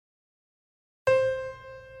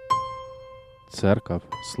Церковь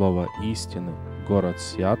Слова Истины, город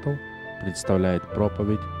Сиэтл, представляет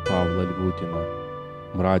проповедь Павла Львутина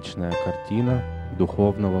 «Мрачная картина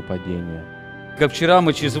духовного падения». Как вчера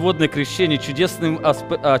мы через водное крещение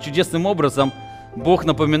чудесным образом Бог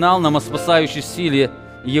напоминал нам о спасающей силе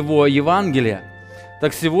Его Евангелия,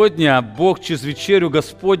 так сегодня Бог через вечерю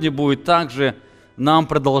Господню будет также нам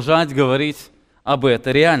продолжать говорить об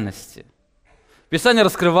этой реальности. Писание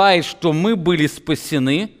раскрывает, что мы были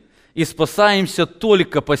спасены и спасаемся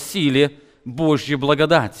только по силе Божьей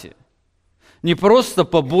благодати. Не просто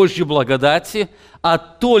по Божьей благодати, а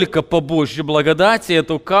только по Божьей благодати.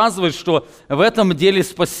 Это указывает, что в этом деле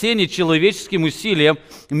спасения человеческим усилиям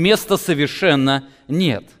места совершенно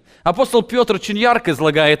нет. Апостол Петр очень ярко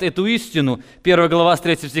излагает эту истину. 1 глава с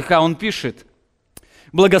 3 стиха он пишет: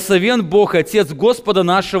 «Благословен Бог, Отец Господа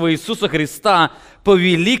нашего Иисуса Христа, по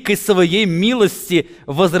великой Своей милости,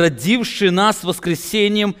 возродивший нас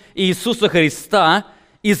воскресением Иисуса Христа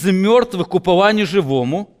из мертвых к упованию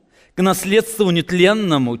живому, к наследству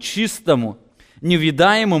нетленному, чистому,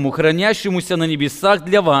 невидаемому, хранящемуся на небесах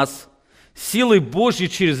для вас, силой Божьей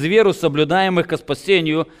через веру, соблюдаемых ко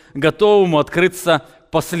спасению, готовому открыться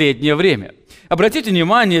в последнее время». Обратите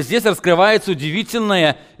внимание, здесь раскрывается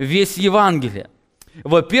удивительная весть Евангелия.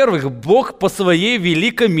 Во-первых, Бог по Своей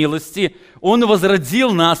великой милости, Он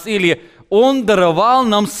возродил нас, или Он даровал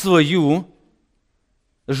нам свою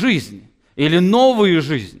жизнь, или новую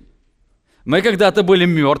жизнь. Мы когда-то были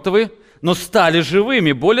мертвы, но стали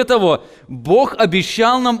живыми. Более того, Бог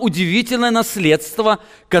обещал нам удивительное наследство,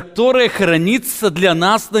 которое хранится для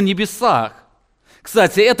нас на небесах.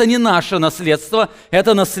 Кстати, это не наше наследство,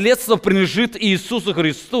 это наследство принадлежит Иисусу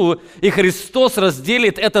Христу, и Христос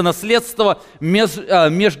разделит это наследство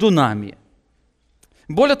между нами.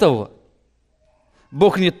 Более того,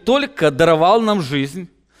 Бог не только даровал нам жизнь,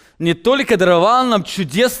 не только даровал нам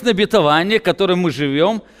чудесное обетование, в котором мы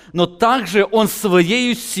живем, но также Он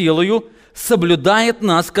Своей силою соблюдает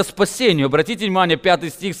нас ко спасению. Обратите внимание,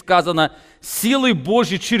 5 стих сказано: «Силой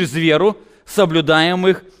Божьей через веру,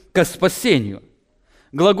 соблюдаемых ко спасению».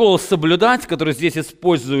 Глагол «соблюдать», который здесь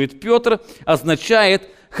использует Петр, означает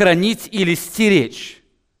 «хранить» или «стеречь».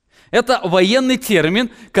 Это военный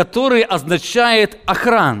термин, который означает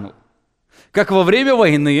охрану. Как во время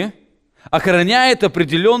войны охраняет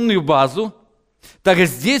определенную базу, так и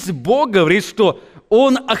здесь Бог говорит, что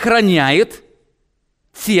Он охраняет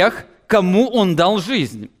тех, кому Он дал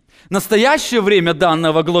жизнь. Настоящее время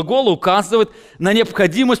данного глагола указывает на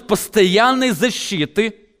необходимость постоянной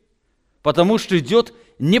защиты, потому что идет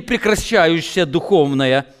непрекращающая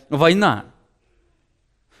духовная война.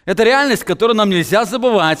 Это реальность, которую нам нельзя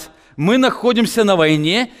забывать. Мы находимся на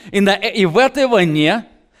войне, и в этой войне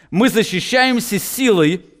мы защищаемся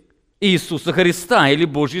силой Иисуса Христа или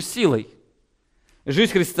Божьей силой.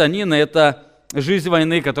 Жизнь христианина – это жизнь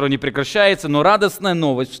войны, которая не прекращается, но радостная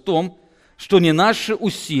новость в том, что не наши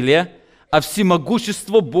усилия, а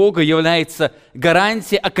всемогущество Бога является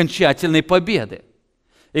гарантией окончательной победы.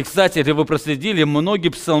 И, кстати, если вы проследили, многие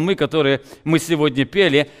псалмы, которые мы сегодня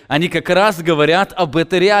пели, они как раз говорят об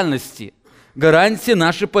этой реальности. Гарантией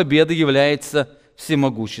нашей победы является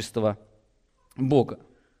всемогущество Бога.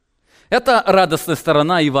 Это радостная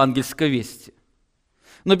сторона евангельской вести.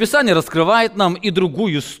 Но Писание раскрывает нам и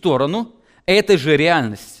другую сторону этой же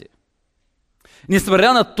реальности.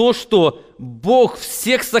 Несмотря на то, что Бог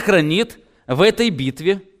всех сохранит в этой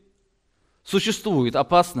битве, существует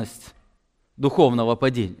опасность духовного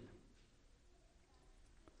падения.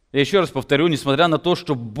 Я еще раз повторю, несмотря на то,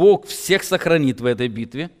 что Бог всех сохранит в этой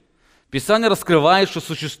битве, Писание раскрывает, что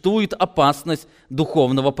существует опасность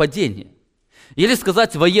духовного падения. Или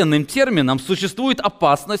сказать военным термином, существует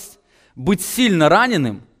опасность быть сильно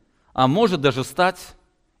раненым, а может даже стать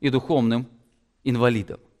и духовным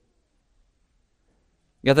инвалидом.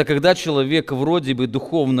 Это когда человек вроде бы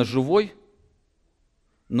духовно живой,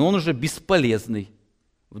 но он уже бесполезный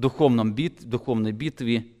в духовной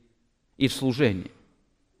битве и в служении.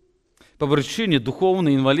 По причине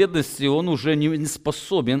духовной инвалидности он уже не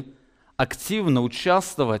способен активно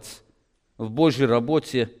участвовать в Божьей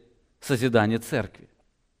работе созидания церкви.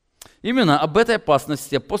 Именно об этой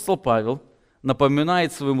опасности апостол Павел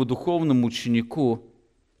напоминает своему духовному ученику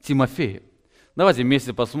Тимофею. Давайте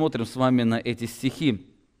вместе посмотрим с вами на эти стихи.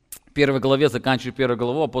 В 1 главе, заканчивая 1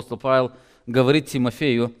 главу, апостол Павел говорит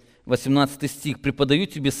Тимофею, 18 стих: «Преподаю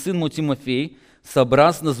тебе, сын мой Тимофей,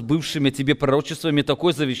 сообразно с бывшими тебе пророчествами,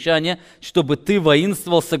 такое завещание, чтобы ты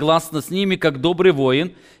воинствовал согласно с ними, как добрый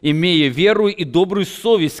воин, имея веру и добрую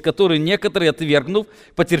совесть, которые некоторые, отвергнув,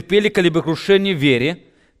 потерпели колебокрушение в вере.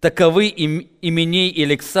 Таковы Именей и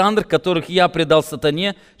Александр, которых я предал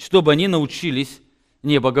сатане, чтобы они научились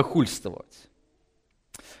не богохульствовать».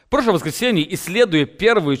 прошлое воскресенье, исследуя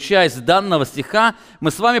первую часть данного стиха,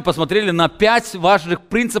 мы с вами посмотрели на 5 важных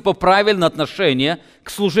принципов правильного отношения к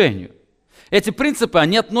служению. Эти принципы,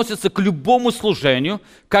 они относятся к любому служению,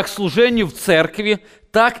 как служению в церкви,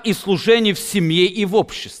 так и служению в семье и в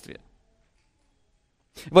обществе.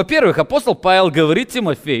 Во-первых, апостол Павел говорит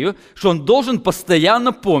Тимофею, что он должен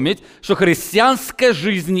постоянно помнить, что христианская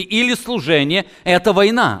жизнь или служение – это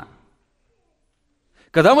война.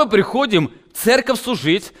 Когда мы приходим в церковь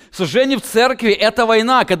служить, служение в церкви – это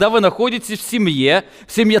война. Когда вы находитесь в семье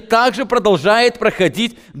также продолжает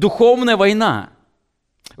проходить духовная война.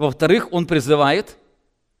 Во-вторых, он призывает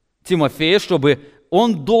Тимофея, чтобы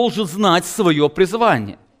он должен знать свое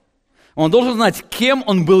призвание. Он должен знать, кем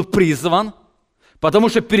он был призван, потому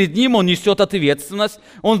что перед ним он несет ответственность.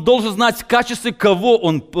 Он должен знать в качестве кого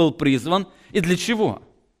он был призван и для чего.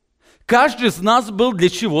 Каждый из нас был для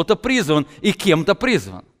чего-то призван и кем-то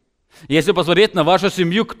призван. Если посмотреть на вашу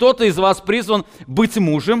семью, кто-то из вас призван быть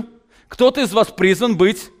мужем, кто-то из вас призван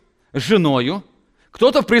быть женою,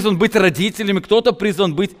 кто-то призван быть родителями, кто-то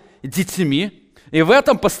призван быть детьми. И в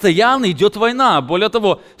этом постоянно идет война. Более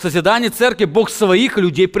того, в созидании церкви Бог своих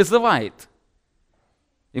людей призывает.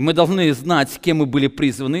 И мы должны знать, кем мы были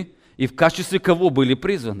призваны и в качестве кого были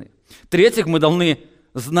призваны. В-третьих, мы должны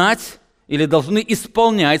знать или должны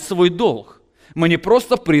исполнять свой долг. Мы не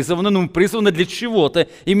просто призваны, но мы призваны для чего-то.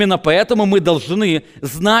 Именно поэтому мы должны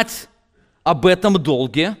знать об этом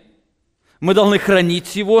долге. Мы должны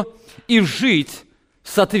хранить его и жить в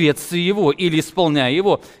соответствии его или исполняя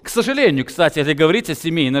его. К сожалению, кстати, если говорить о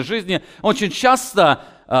семейной жизни, очень часто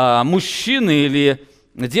мужчины или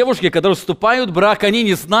девушки, которые вступают в брак, они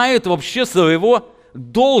не знают вообще своего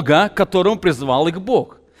долга, которым призвал их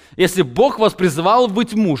Бог. Если Бог вас призвал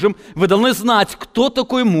быть мужем, вы должны знать, кто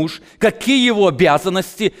такой муж, какие его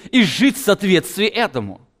обязанности, и жить в соответствии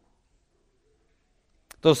этому.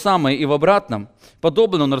 То же самое и в обратном.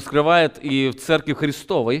 Подобно он раскрывает и в Церкви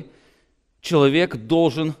Христовой. Человек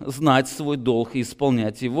должен знать свой долг и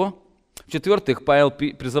исполнять его. В-четвертых, Павел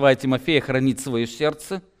призывает Тимофея хранить свое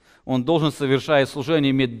сердце. Он должен, совершая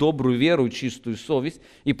служение, иметь добрую веру и чистую совесть.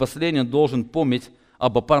 И последний, он должен помнить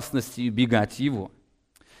об опасности и убегать его.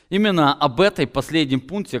 Именно об этой последнем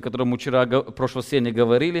пункте, о котором мы вчера, в прошлом воскресенье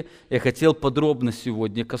говорили, я хотел подробно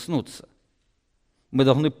сегодня коснуться. Мы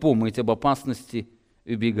должны помнить об опасности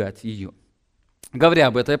и убегать ее. Говоря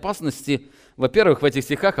об этой опасности, во-первых, в этих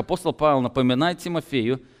стихах апостол Павел напоминает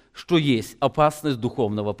Тимофею, что есть опасность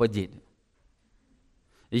духовного падения.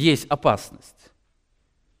 Есть опасность.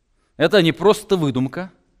 Это не просто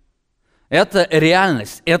выдумка, это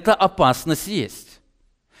реальность, это опасность есть.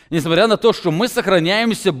 Несмотря на то, что мы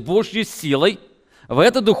сохраняемся Божьей силой, в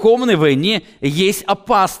этой духовной войне есть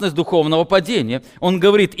опасность духовного падения. Он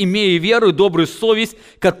говорит, имея веру и добрую совесть,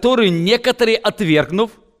 которые некоторые,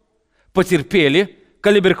 отвергнув, потерпели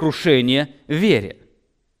кораблекрушение в вере.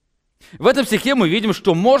 В этом стихе мы видим,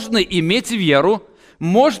 что можно иметь веру,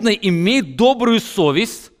 можно иметь добрую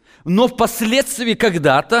совесть, но впоследствии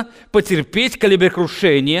когда-то потерпеть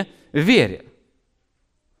кораблекрушение в вере.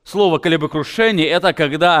 Слово «кораблекрушение» – это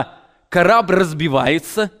когда корабль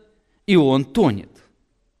разбивается, и он тонет.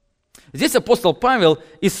 Здесь апостол Павел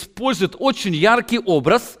использует очень яркий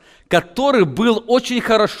образ, который был очень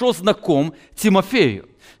хорошо знаком Тимофею.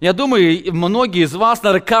 Я думаю, многие из вас,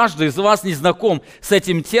 наверное, каждый из вас не знаком с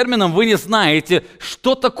этим термином, вы не знаете,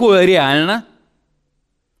 что такое реально,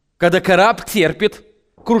 когда корабль терпит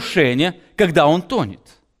крушение, когда он тонет.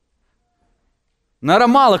 Наверное,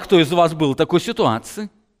 мало кто из вас был в такой ситуации.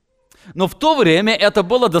 Но в то время это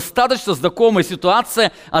была достаточно знакомая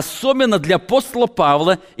ситуация, особенно для апостола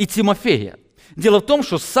Павла и Тимофея. Дело в том,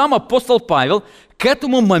 что сам апостол Павел к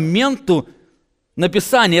этому моменту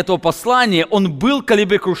написания этого послания, он был в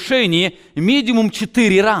кораблекрушении минимум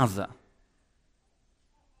 4 раза.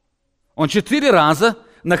 Он 4 раза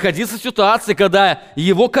находился в ситуации, когда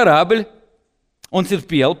его корабль, он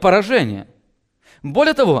терпел поражение.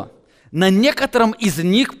 Более того, на некотором из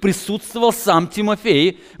них присутствовал сам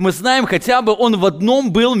Тимофей. Мы знаем, хотя бы он в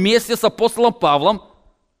одном был вместе с апостолом Павлом.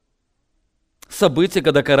 Событие,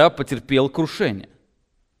 когда корабль потерпел крушение.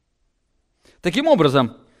 Таким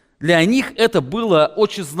образом, для них это было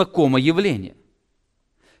очень знакомое явление.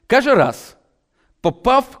 Каждый раз,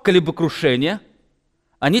 попав в кораблекрушение,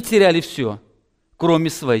 они теряли все, кроме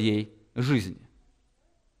своей жизни.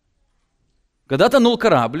 Когда тонул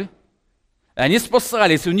корабль, они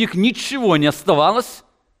спасались, у них ничего не оставалось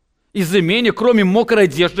из имения, кроме мокрой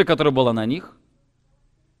одежды, которая была на них,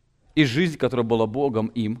 и жизнь, которая была Богом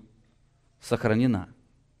им сохранена.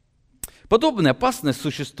 Подобная опасность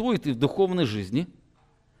существует и в духовной жизни,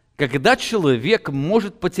 когда человек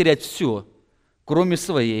может потерять все, кроме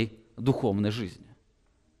своей духовной жизни.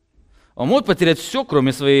 Он может потерять все,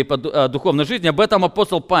 кроме своей духовной жизни. Об этом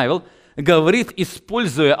апостол Павел говорит,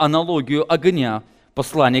 используя аналогию огня в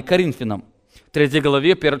послании к Коринфянам. В 3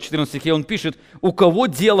 главе, 14 стихе он пишет: «У кого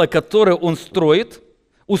дело, которое он строит,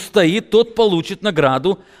 устоит, тот получит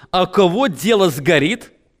награду, а у кого дело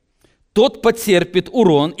сгорит, тот потерпит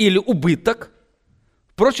урон или убыток,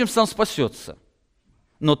 впрочем, сам спасется,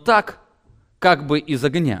 но так, как бы из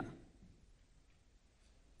огня».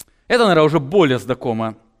 Это, наверное, уже более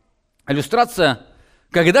знакомая иллюстрация,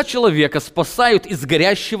 когда человека спасают из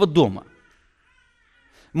горящего дома.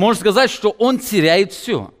 Можно сказать, что он теряет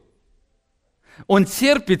все. Он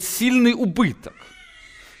терпит сильный убыток.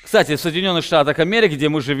 Кстати, в Соединенных Штатах Америки, где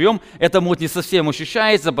мы живем, это может не совсем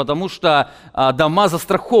ощущается, потому что дома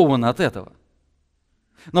застрахованы от этого.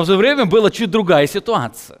 Но в то время была чуть другая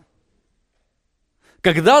ситуация.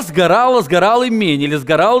 Когда сгорало имение или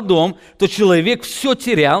сгорал дом, то человек все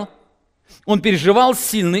терял, он переживал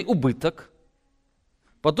сильный убыток.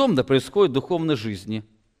 Потом, да, происходит в духовной жизни.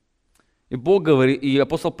 И Бог говорит, и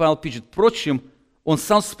апостол Павел пишет: впрочем, он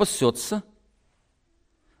сам спасется,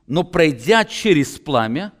 но пройдя через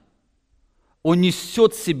пламя, он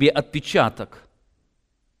несет в себе отпечаток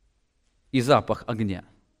и запах огня.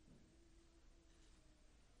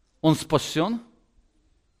 Он спасен,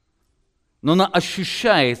 но оно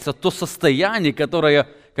ощущается то состояние, которое,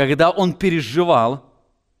 когда он переживал,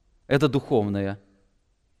 это духовное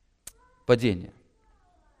падение.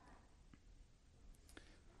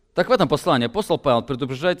 Так в этом послании апостол Павел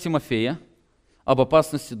предупреждает Тимофея об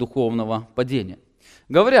опасности духовного падения.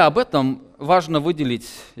 Говоря об этом,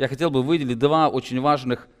 я хотел бы выделить два очень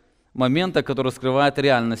важных момента, которые раскрывают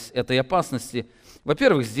реальность этой опасности.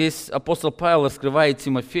 Во-первых, здесь апостол Павел раскрывает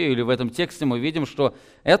Тимофею, или в этом тексте мы видим, что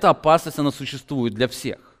эта опасность, она существует для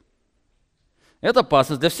всех. Это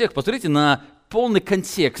опасность для всех. Посмотрите на полный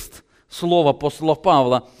контекст слова апостола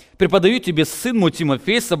Павла. «Преподаю тебе, сын мой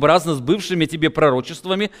Тимофей, сообразно с бывшими тебе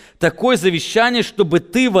пророчествами, такое завещание, чтобы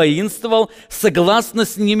ты воинствовал согласно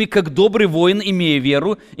с ними, как добрый воин, имея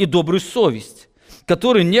веру и добрую совесть,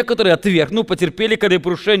 которые некоторые, отвергнув, потерпели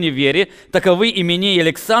кораблекрушение в вере, таковы Именей и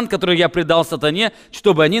Александр, которые я предал сатане,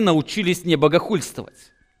 чтобы они научились не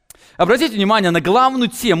богохульствовать». Обратите внимание на главную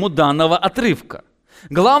тему данного отрывка.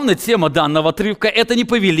 Главная тема данного отрывка – это не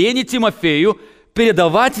повеление Тимофею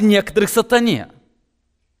передавать некоторых сатане.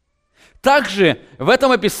 Также в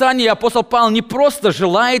этом описании апостол Павел не просто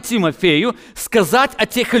желает Тимофею сказать о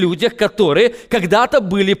тех людях, которые когда-то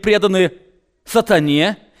были преданы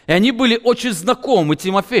сатане, и они были очень знакомы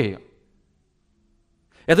Тимофею.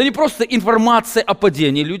 Это не просто информация о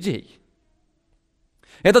падении людей.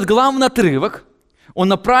 Этот главный отрывок, он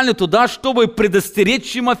направлен туда, чтобы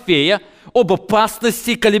предостеречь Тимофея об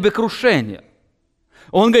опасности кораблекрушения.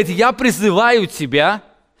 Он говорит: я призываю тебя,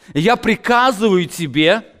 я приказываю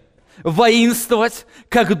тебе воинствовать,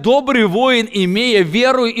 как добрый воин, имея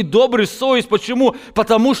веру и добрую совесть. Почему?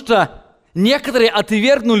 Потому что некоторые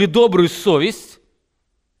отвергнули добрую совесть,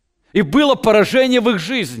 и было поражение в их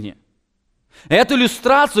жизни. Эту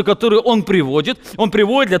иллюстрацию, которую он приводит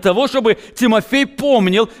для того, чтобы Тимофей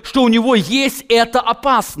помнил, что у него есть эта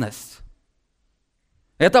опасность.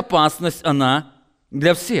 Эта опасность, она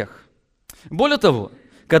для всех. Более того,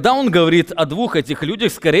 когда он говорит о двух этих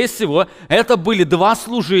людях, скорее всего, это были два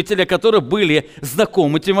служителя, которые были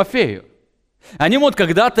знакомы Тимофею. Они вот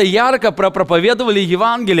когда-то ярко проповедовали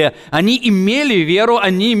Евангелие, они имели веру,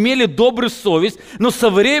 они имели добрую совесть, но со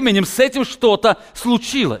временем с этим что-то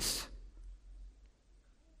случилось.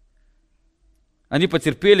 Они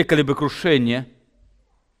потерпели кораблекрушение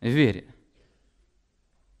в вере.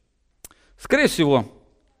 Скорее всего,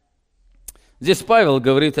 здесь Павел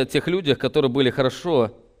говорит о тех людях, которые были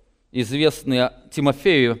хорошо известны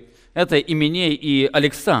Тимофею. Это Именей и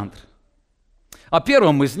Александр. О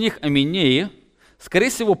первом из них, Именее, скорее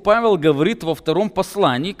всего, Павел говорит во втором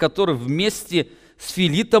послании, который вместе с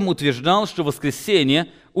Филитом утверждал, что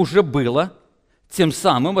воскресение уже было, тем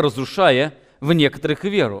самым разрушая в некоторых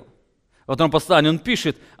веру. Во втором послании он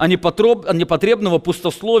пишет: «О непотребного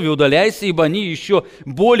пустословия удаляйся, ибо они еще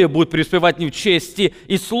более будут преуспевать не в чести,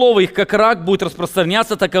 и слово их, как рак, будет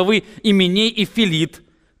распространяться, таковы Именей и Филит,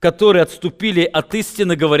 которые отступили от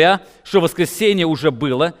истины, говоря, что воскресение уже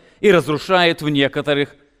было, и разрушает в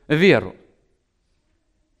некоторых веру».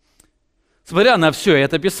 Смотря на все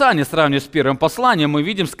это Писание, сравнивая с первым посланием, мы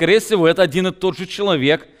видим, скорее всего, это один и тот же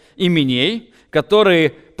человек, Именей,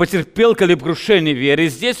 который потерпел кораблекрушение веры. И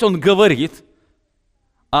здесь он говорит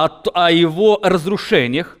о его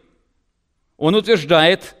разрушениях. Он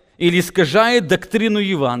утверждает или искажает доктрину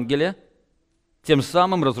Евангелия, тем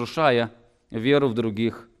самым разрушая веру в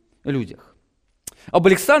других людях. Об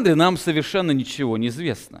Александре нам совершенно ничего не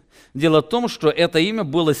известно. Дело в том, что это имя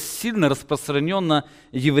было сильно распространено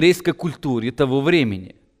в еврейской культуре того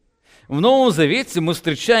времени. В Новом Завете мы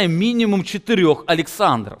встречаем минимум 4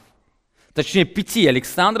 Александров. Точнее, 5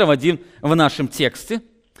 Александров, один в нашем тексте.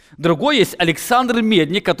 Другой есть Александр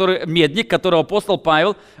Медник, которого апостол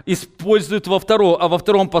Павел использует во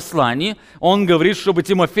втором послании. Он говорит, чтобы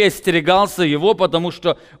Тимофей остерегался его, потому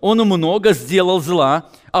что он много сделал зла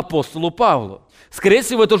апостолу Павлу. Скорее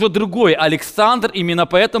всего, это уже другой Александр, именно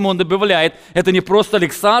поэтому он добавляет, это не просто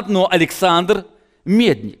Александр, но Александр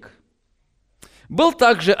Медник. Был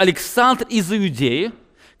также Александр из Иудеи,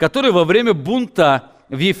 который во время бунта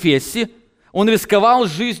в Ефесе, он рисковал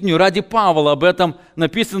жизнью ради Павла, об этом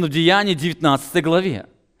написано в Деянии 19 главе.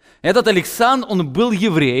 Этот Александр, он был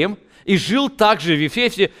евреем и жил также в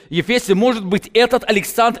Ефесе. Может быть, этот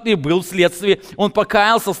Александр и был вследствие, он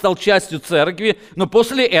покаялся, стал частью церкви, но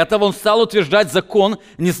после этого он стал утверждать закон,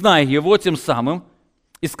 не зная его, тем самым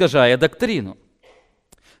искажая доктрину.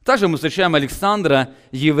 Также мы встречаем Александра,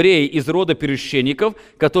 еврея из рода первосвященников,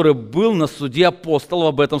 который был на суде апостолов,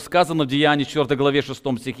 об этом сказано в Деянии 4 главе 6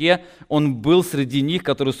 стихе. Он был среди них,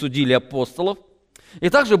 которые судили апостолов. И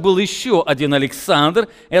также был еще один Александр,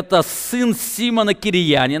 это сын Симона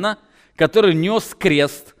Кириянина, который нес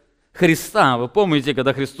крест Христа. Вы помните,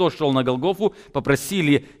 когда Христос шел на Голгофу,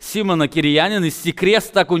 попросили Симона Кириянина нести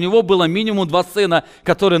крест, так у него было минимум 2 сына,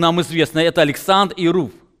 которые нам известны, это Александр и Руф.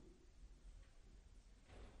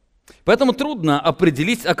 Поэтому трудно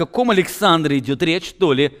определить, о каком Александре идет речь,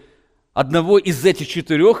 то ли одного из этих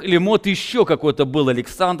 4, или, может, еще какой-то был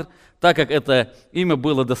Александр, так как это имя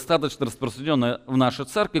было достаточно распространено в нашей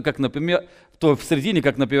церкви, как, например, в середине,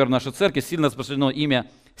 как, например, в нашей церкви сильно распространено имя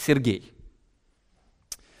Сергей.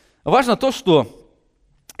 Важно то, что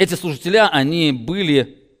эти служители, они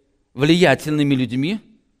были влиятельными людьми,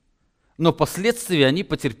 но впоследствии они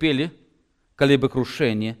потерпели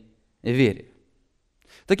колебокрушение в вере.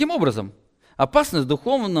 Таким образом, опасность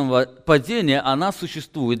духовного падения, она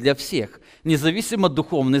существует для всех, независимо от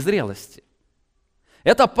духовной зрелости.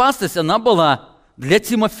 Эта опасность, она была для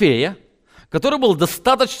Тимофея, который был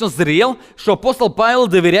достаточно зрел, что апостол Павел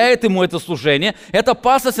доверяет ему это служение. Эта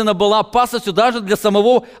опасность, она была опасностью даже для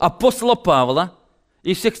самого апостола Павла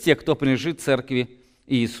и всех тех, кто принадлежит церкви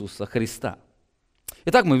Иисуса Христа.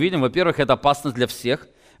 Итак, мы видим, во-первых, это опасность для всех.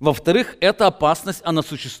 Во-вторых, эта опасность, она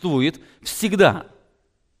существует всегда.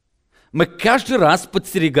 Мы каждый раз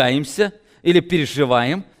подстерегаемся или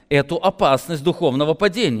переживаем эту опасность духовного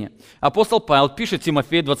падения. Апостол Павел пишет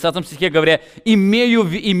Тимофею в 20 стихе, говоря,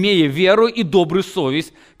 «Имея веру и добрую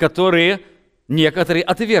совесть, которые некоторые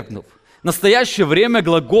отвергнув». В настоящее время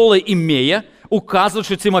глаголы «имея» указывают,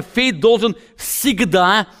 что Тимофей должен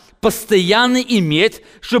всегда, постоянно иметь,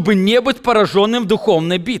 чтобы не быть пораженным в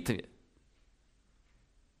духовной битве.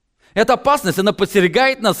 Эта опасность, она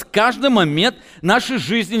подстерегает нас каждый момент нашей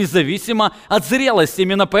жизни, независимо от зрелости.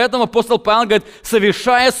 Именно поэтому апостол Павел говорит,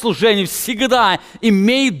 совершая служение, всегда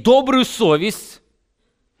имей добрую совесть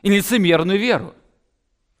и лицемерную веру.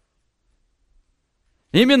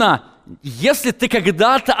 Именно, если ты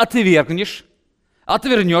когда-то отвернешься,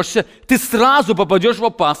 ты сразу попадешь в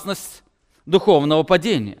опасность духовного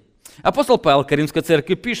падения. Апостол Павел Коринфской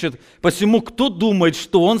церкви пишет, посему кто думает,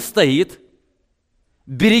 что он стоит,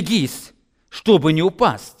 берегись, чтобы не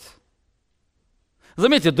упасть.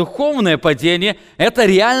 Заметьте, духовное падение – это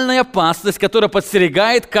реальная опасность, которая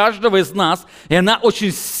подстерегает каждого из нас, и она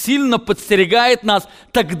очень сильно подстерегает нас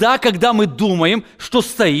тогда, когда мы думаем, что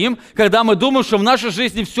стоим, когда мы думаем, что в нашей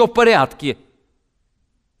жизни все в порядке.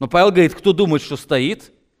 Но Павел говорит, кто думает, что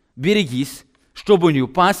стоит, берегись, чтобы не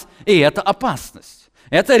упасть, и это опасность.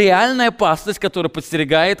 Это реальная опасность, которая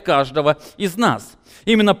подстерегает каждого из нас.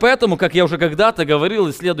 Именно поэтому, как я уже когда-то говорил,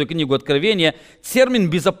 исследуя книгу Откровения, термин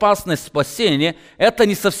 «безопасность спасения» – это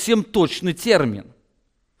не совсем точный термин.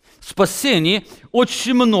 В спасении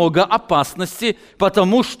очень много опасностей,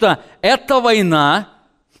 потому что это война,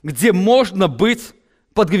 где можно быть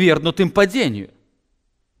подвергнутым падению.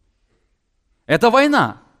 Это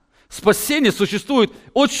война. В спасении существует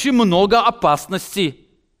очень много опасностей.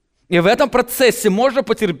 И в этом процессе можно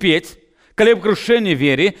потерпеть колебокрушение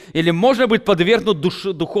веры или можно быть подвергнут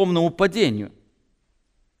духовному падению.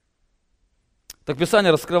 Так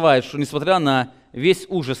Писание раскрывает, что несмотря на весь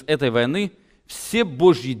ужас этой войны, все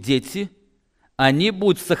Божьи дети, они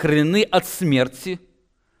будут сохранены от смерти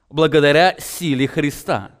благодаря силе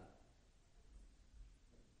Христа.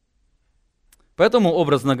 Поэтому,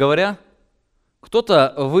 образно говоря,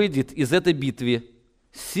 кто-то выйдет из этой битвы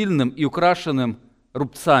сильным и украшенным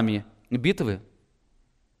рубцами битвы,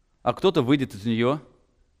 а кто-то выйдет из нее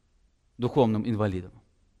духовным инвалидом.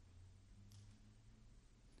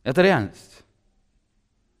 Это реальность.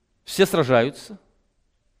 Все сражаются,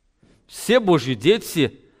 все Божьи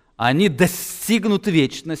дети, они достигнут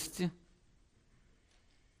вечности.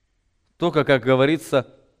 Только, как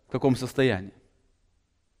говорится, в каком состоянии.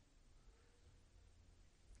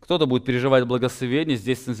 Кто-то будет переживать благословение,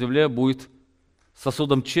 здесь на земле будет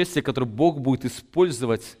сосудом чести, который Бог будет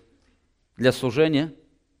использовать для служения,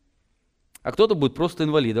 а кто-то будет просто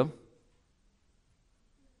инвалидом,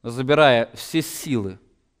 забирая все силы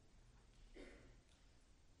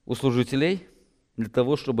у служителей для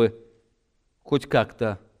того, чтобы хоть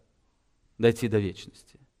как-то дойти до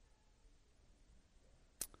вечности.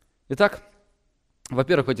 Итак,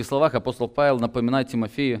 во-первых, в этих словах апостол Павел напоминает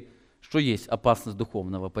Тимофею, что есть опасность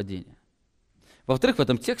духовного падения. Во-вторых, в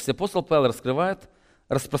этом тексте апостол Павел раскрывает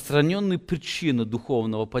распространенную причину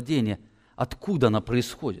духовного падения, откуда она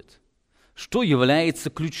происходит, что является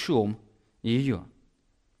ключом ее.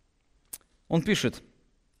 Он пишет,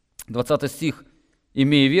 20 стих,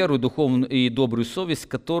 «Имея веру духовную и добрую совесть,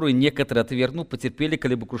 которую некоторые отвергнув, потерпели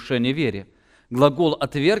колебокрушение вере». Глагол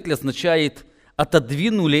 «отвергли» означает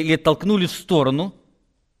 «отодвинули» или «толкнули в сторону».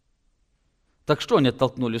 Так что они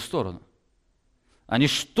оттолкнули в сторону? Они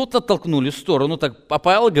что-то толкнули в сторону. Так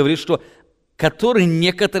Павел говорит, что «которые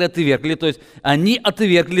некоторые отвергли», то есть они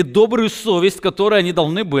отвергли добрую совесть, которую они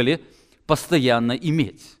должны были постоянно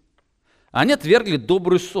иметь. Они отвергли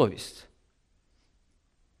добрую совесть.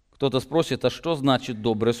 Кто-то спросит, а что значит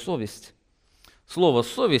добрая совесть? Слово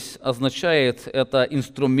 «совесть» означает, это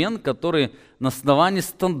инструмент, который на основании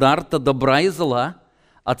стандарта добра и зла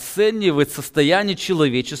оценивает состояние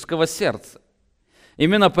человеческого сердца.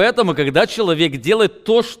 Именно поэтому, когда человек делает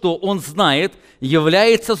то, что он знает,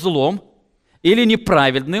 является злом или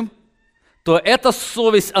неправедным, то эта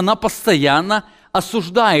совесть, она постоянно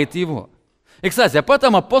осуждает его. И, кстати, об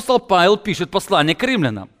этом апостол Павел пишет послание к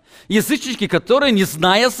римлянам. Язычники, которые, не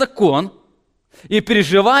зная закон и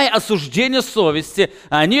переживая осуждение совести,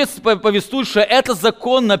 они повествуют, что этот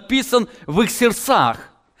закон написан в их сердцах.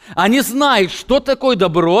 Они знают, что такое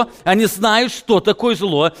добро, они знают, что такое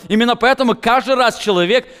зло. Именно поэтому каждый раз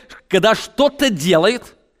человек, когда что-то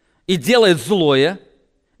делает, и делает злое,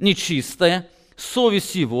 нечистое,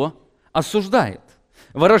 совесть его осуждает.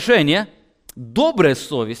 Выражение «добрая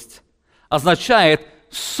совесть» означает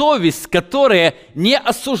совесть, которая не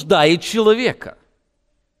осуждает человека.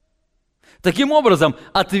 Таким образом,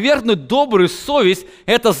 отвергнуть добрую совесть –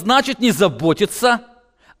 это значит не заботиться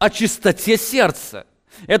о чистоте сердца.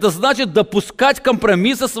 Это значит допускать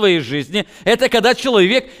компромиссы в своей жизни. Это когда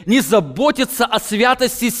человек не заботится о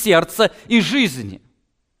святости сердца и жизни.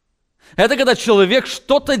 Это когда человек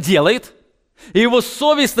что-то делает, и его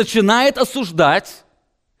совесть начинает осуждать,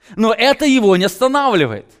 но это его не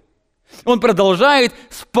останавливает. Он продолжает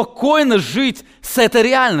спокойно жить с этой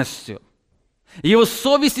реальностью. Его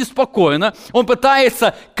совесть неспокойна, он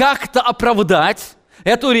пытается как-то оправдать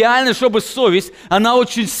эту реальность, чтобы совесть, она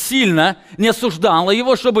очень сильно не осуждала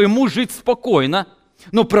его, чтобы ему жить спокойно.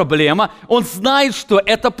 Но проблема, он знает, что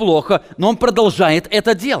это плохо, но он продолжает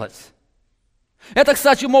это делать. Это,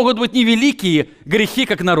 кстати, могут быть невеликие грехи,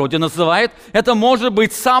 как народе называют. Это может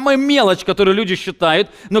быть самая мелочь, которую люди считают.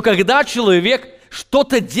 Но когда человек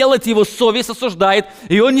что-то делает, его совесть осуждает,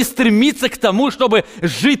 и он не стремится к тому, чтобы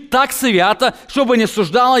жить так свято, чтобы не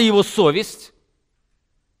осуждала его совесть,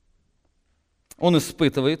 он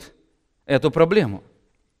испытывает эту проблему.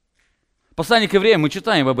 В послании к евреям мы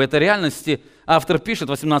читаем об этой реальности. Автор пишет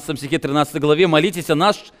в 18 стихе 13 главе: «Молитесь о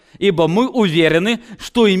нас, ибо мы уверены,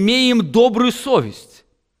 что имеем добрую совесть».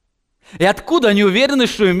 И откуда они уверены,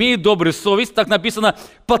 что имеют добрую совесть? Так написано: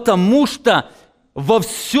 «Потому что во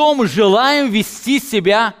всем желаем вести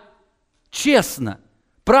себя честно,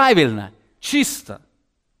 правильно, чисто».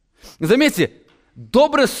 Заметьте,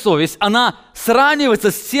 добрая совесть, она сравнивается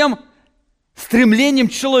с тем стремлением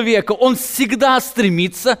человека. Он всегда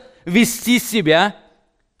стремится вести себя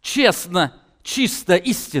честно, чисто,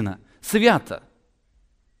 истинно, свято.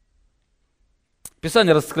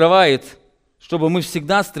 Писание раскрывает, чтобы мы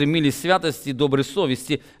всегда стремились к святости и доброй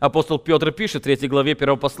совести. Апостол Петр пишет в 3 главе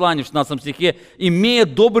 1 послания, в 16 стихе: «Имея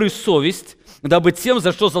добрую совесть, дабы тем,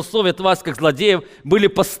 за что злословят вас, как злодеев, были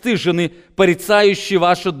постыжены, порицающие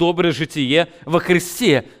ваше доброе житие во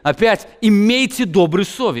Христе». Опять, имейте добрую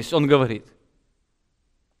совесть, он говорит.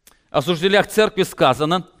 О служителях церкви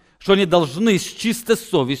сказано, что они должны с чистой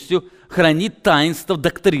совестью хранить таинство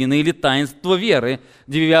доктрины или таинство веры.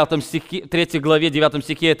 В 3 главе 9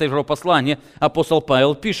 стихе этого же послания апостол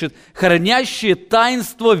Павел пишет: «хранящие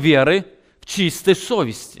таинство веры в чистой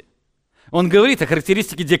совести». Он говорит о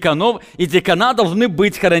характеристике диаконов, и диакона должны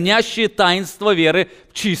быть хранящие таинство веры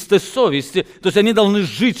в чистой совести. То есть они должны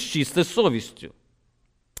жить с чистой совестью.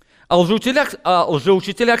 О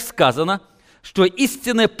лжеучителях сказано, что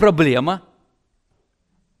истинная проблема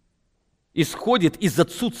исходит из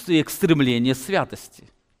отсутствия к стремлению святости.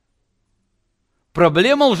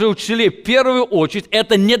 Проблема лжеучителей в первую очередь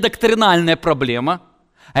это не доктринальная проблема,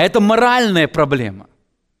 а это моральная проблема.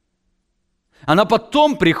 Она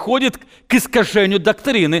потом приходит к искажению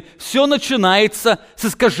доктрины. Все начинается с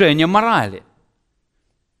искажения морали.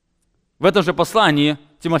 В этом же послании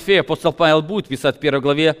Тимофея апостол Павел будет писать в 4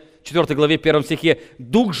 главе 1 стихе: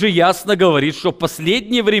 «Дух же ясно говорит, что в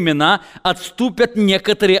последние времена отступят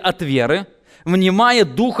некоторые от веры, внимая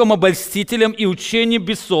духом обольстителям и учением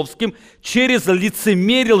бесовским через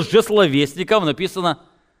лицемерие лжесловесников», написано,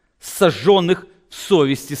 «сожженных в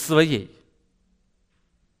совести своей».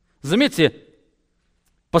 Заметьте,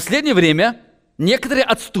 в последнее время некоторые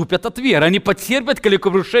отступят от веры, они потерпят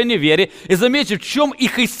колебокрушение в вере. И заметьте, в чем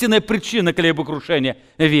их истинная причина колебокрушения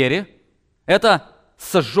в вере? Это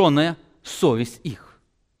сожженная совесть их.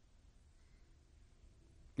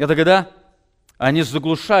 Это когда они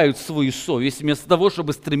заглушают свою совесть, вместо того,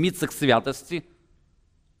 чтобы стремиться к святости,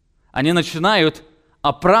 они начинают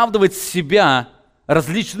оправдывать себя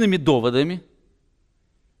различными доводами,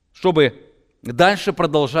 чтобы дальше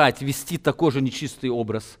продолжать вести такой же нечистый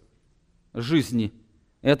образ жизни.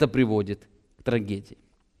 Это приводит к трагедии.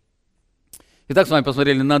 Итак, с вами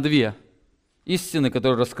посмотрели на две истины,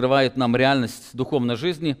 которые раскрывают нам реальность духовной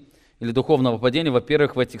жизни или духовного падения.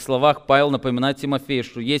 Во-первых, в этих словах Павел напоминает Тимофею,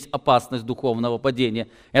 что есть опасность духовного падения.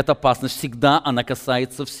 Эта опасность всегда, она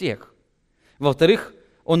касается всех. Во-вторых,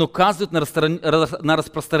 он указывает на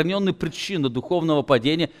распространенную причину духовного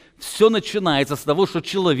падения. Все начинается с того, что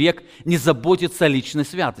человек не заботится о личной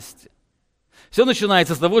святости. Все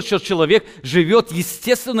начинается с того, что человек живет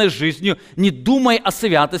естественной жизнью, не думая о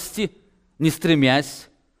святости, не стремясь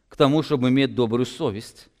к тому, чтобы иметь добрую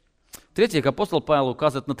совесть. В-третьих, апостол Павел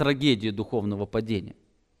указывает на трагедию духовного падения.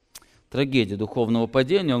 Трагедия духовного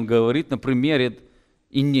падения, он говорит на примере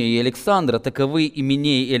Инея и Александра: «Таковы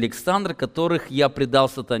Именей и Александр, которых я предал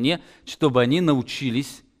сатане, чтобы они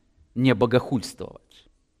научились не богохульствовать».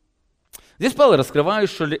 Здесь Павел раскрывает,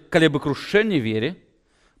 что колебокрушение в вере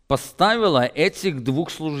поставило этих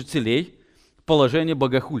двух служителей в положение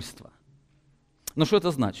богохульства. Но что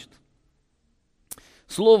это значит?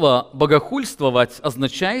 Слово «богохульствовать»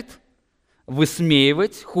 означает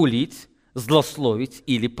высмеивать, хулить, злословить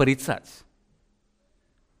или порицать.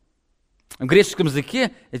 В греческом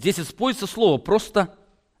языке здесь используется слово просто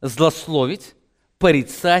злословить,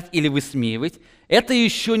 порицать или высмеивать. Это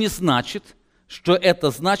еще не значит, что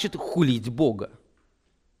это значит хулить Бога.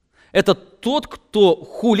 Это тот, кто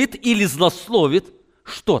хулит или злословит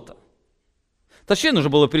что-то. Точнее, нужно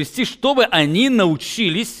было перевести, чтобы они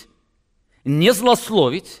научились не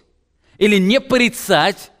злословить, или не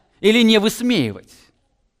порицать, или не высмеивать.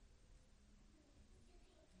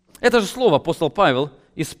 Это же слово апостол Павел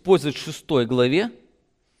использует в 6 главе,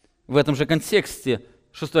 в этом же контексте,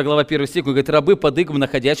 6 глава 1 стих, говорит: «Рабы под игом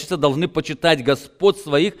находящиеся должны почитать господ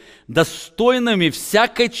своих достойными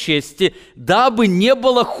всякой чести, дабы не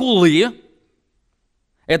было хулы».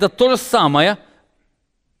 Это то же самое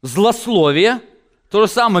злословие, то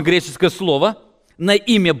же самое греческое слово на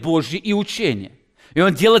имя Божье и учение. И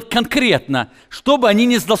он делает конкретно, чтобы они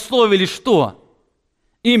не злословили что?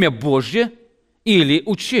 Имя Божье или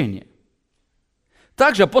учение.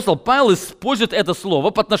 Также апостол Павел использует это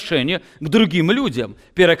слово по отношению к другим людям.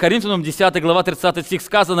 1 Коринфянам 10 глава 30 стих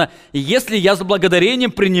сказано: «Если я с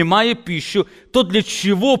благодарением принимаю пищу, то для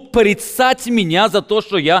чего порицать меня за то,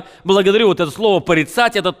 что я благодарю?» Вот это слово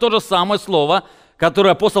 «порицать» – это то же самое слово,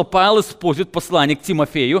 которое апостол Павел использует в послании к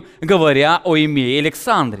Тимофею, говоря о Инее и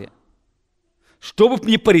Александре. Чтобы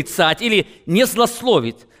не порицать или не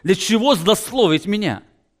злословить. Для чего злословить меня?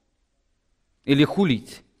 Или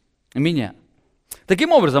хулить меня?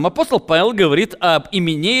 Таким образом, апостол Павел говорит об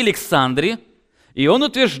Имене и Александре, и он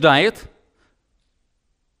утверждает,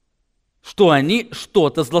 что они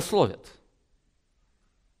что-то злословят.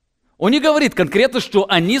 Он не говорит конкретно, что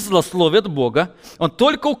они злословят Бога, он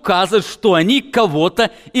только указывает, что они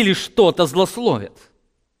кого-то или что-то злословят.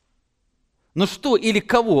 Но что или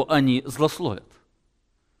кого они злословят?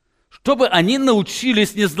 Чтобы они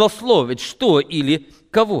научились не злословить, что или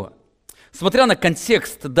кого. Смотря на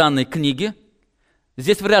контекст данной книги,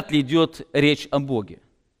 здесь вряд ли идет речь о Боге.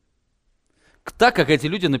 Так как эти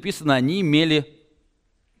люди, написано, они имели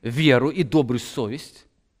веру и добрую совесть,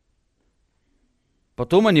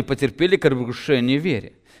 потом они потерпели кораблекрушение в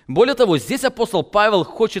вере. Более того, здесь апостол Павел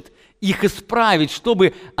хочет их исправить,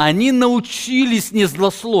 чтобы они научились не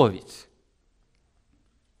злословить.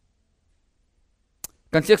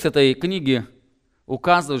 Контекст этой книги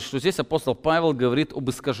указывает, что здесь апостол Павел говорит об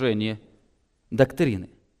искажении доктрины.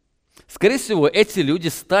 Скорее всего, эти люди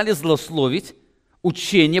стали злословить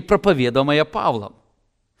учение, проповедуемое Павлом.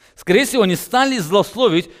 Скорее всего, они стали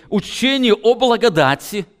злословить учение о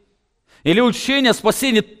благодати или учение о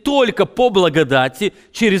спасении только по благодати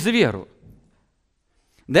через веру.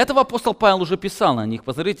 До этого апостол Павел уже писал о них.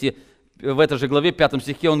 Посмотрите, в этой же главе, 5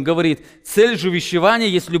 стихе, он говорит: «Цель же увещевания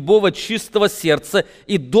есть любого чистого сердца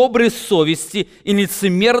и доброй совести и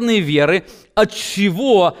лицемерной веры, от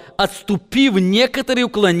чего, отступив, некоторые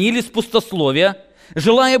уклонились в пустословия,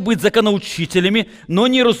 желая быть законоучителями, но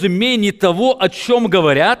не разумея ни того, о чем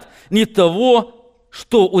говорят, ни того,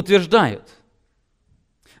 что утверждают».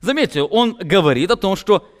 Заметьте, он говорит о том,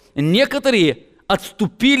 что некоторые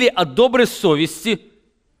отступили от доброй совести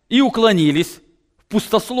и уклонились в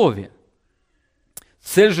пустословие.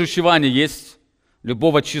 Цель же увещевания есть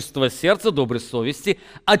любого чистого сердца, доброй совести,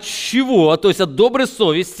 от чего, то есть от доброй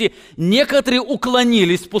совести, некоторые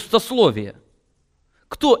уклонились в пустословие.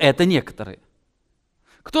 Кто это некоторые?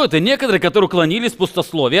 Кто это некоторые, которые уклонились в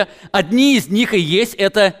пустословие? Одни из них и есть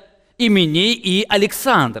это Именей и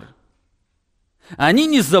Александр. Они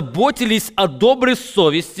не заботились о доброй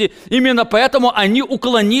совести, именно поэтому они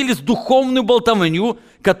уклонились в духовную болтовню,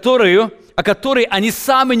 о которой они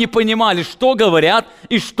сами не понимали, что говорят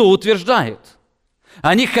и что утверждают.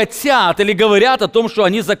 Они хотят или говорят о том, что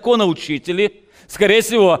они законоучители. Скорее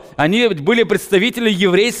всего, они были представители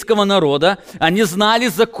еврейского народа, они знали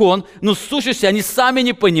закон, но в сущности они сами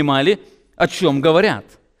не понимали, о чем говорят.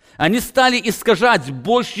 Они стали искажать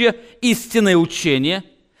Божье истинное учение.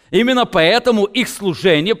 Именно поэтому их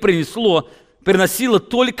служение приносило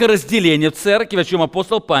только разделение в церкви, о чем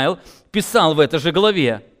апостол Павел писал в этой же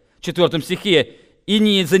главе, 4 стихе. «И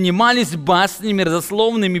не занимались баснями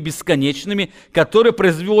родословными бесконечными, которые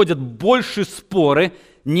производят больше споры,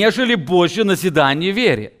 нежели Божье назидание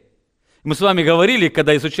вере». Мы с вами говорили,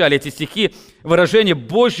 когда изучали эти стихи, выражение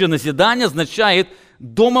 «Божье назидание» означает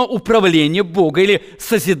домоуправление Бога или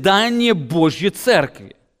созидание Божьей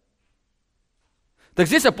церкви. Так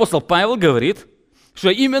здесь апостол Павел говорит, что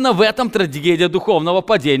именно в этом трагедия духовного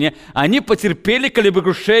падения они потерпели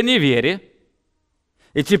колебокрушение в вере,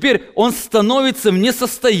 и теперь он становится в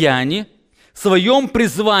несостоянии в своем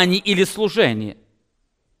призвании или служении.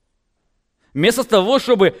 Вместо того,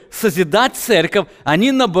 чтобы созидать церковь,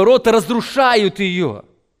 они, наоборот, разрушают ее.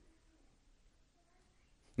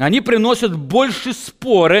 Они приносят больше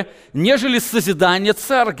споры, нежели созидание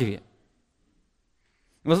церкви.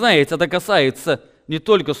 Вы знаете, это касается не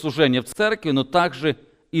только служения в церкви, но также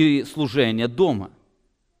и служения дома.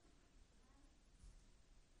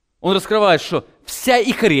 Он раскрывает, что вся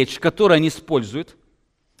их речь, которую они используют,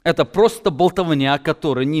 это просто болтовня,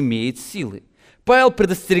 которая не имеет силы. Павел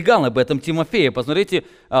предостерегал об этом Тимофея. Посмотрите,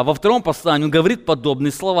 во 2 послании он говорит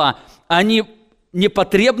подобные слова: «А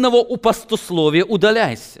непотребного у пустословия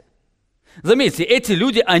удаляйся». Заметьте, эти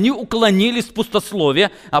люди, они уклонились в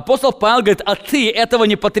пустословие. Апостол Павел говорит: а ты этого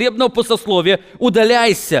непотребного пустословия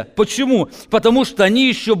удаляйся. Почему? Потому что они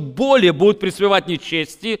еще более будут преуспевать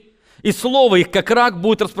нечести, и слово их, как рак,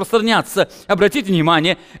 будет распространяться. Обратите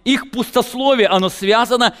внимание, их пустословие, оно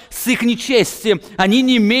связано с их нечестием. Они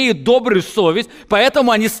не имеют добрую совесть,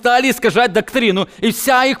 поэтому они стали искажать доктрину. И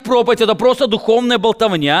вся их проповедь – это просто духовная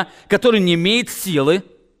болтовня, которая не имеет силы.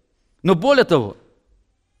 Но более того,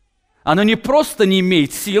 она не просто не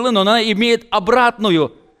имеет силы, но она имеет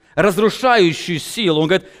обратную, разрушающую силу. Он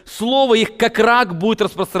говорит, слово их, как рак, будет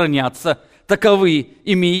распространяться. Таковы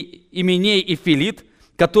Именей и Филит,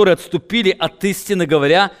 которые отступили от истины,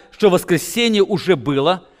 говоря, что воскресение уже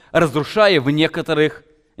было, разрушая в некоторых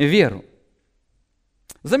веру.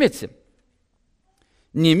 Заметьте,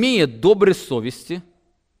 не имея доброй совести,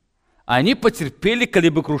 они потерпели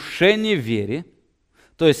колебокрушение в вере,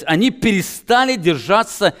 то есть они перестали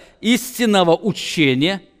держаться истинного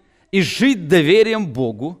учения и жить доверием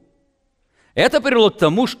Богу. Это привело к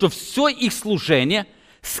тому, что все их служение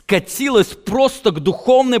скатилось просто к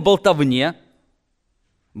духовной болтовне.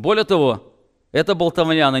 Более того, эта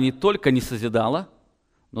болтовня, она не только не созидала,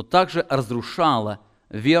 но также разрушала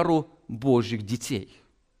веру Божьих детей.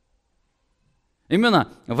 Именно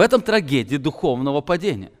в этом трагедии духовного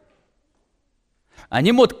падения.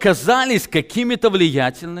 Они, может, казались какими-то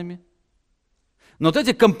влиятельными, но вот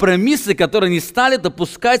эти компромиссы, которые они стали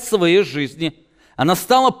допускать в своей жизни, она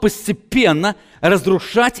стала постепенно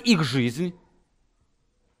разрушать их жизнь,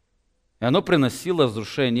 и оно приносило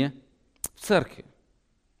разрушение в церкви.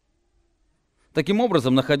 Таким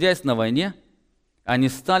образом, находясь на войне, они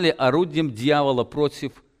стали орудием дьявола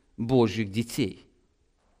против Божьих детей.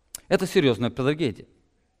 Это серьезная трагедия.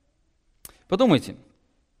 Подумайте,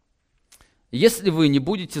 Если вы не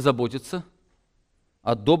будете заботиться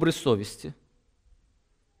о доброй совести,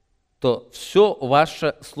 то все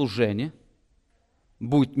ваше служение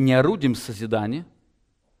будет не орудием созидания,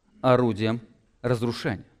 а орудием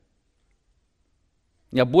разрушения.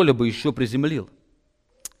 Я более бы еще приземлил,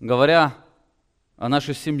 говоря о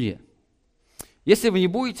нашей семье. Если вы не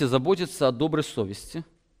будете заботиться о доброй совести,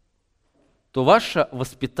 то ваше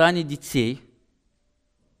воспитание детей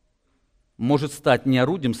может стать не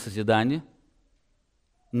орудием созидания,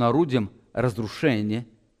 но орудием разрушения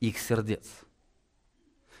их сердец.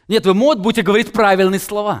 Нет, вы, будете говорить правильные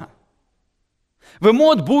слова. Вы,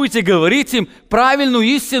 будете говорить им правильную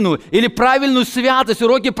истину или правильную святость,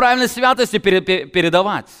 уроки правильной святости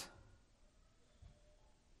передавать.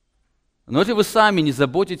 Но если вы сами не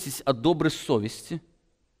заботитесь о доброй совести,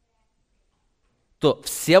 то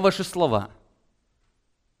все ваши слова,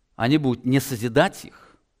 они будут не созидать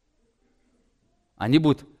их, они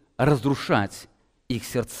будут разрушать их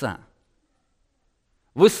сердца.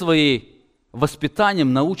 Вы своим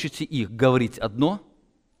воспитанием научите их говорить одно,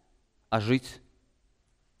 а жить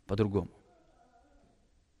по-другому.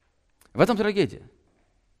 В этом трагедия.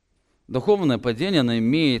 Духовное падение, оно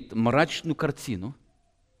имеет мрачную картину.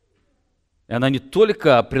 И она не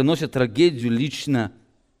только приносит трагедию лично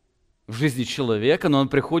в жизни человека, но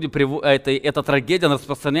эта трагедия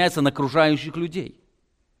распространяется на окружающих людей.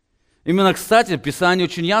 Именно, кстати, Писание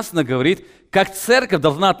очень ясно говорит, как церковь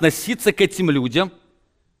должна относиться к этим людям,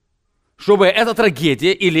 чтобы эта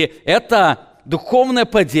трагедия или это духовное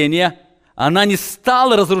падение, она не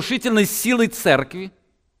стала разрушительной силой церкви.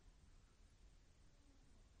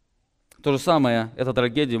 То же самое, эта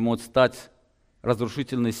трагедия может стать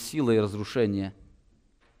разрушительной силой разрушения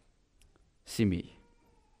семей.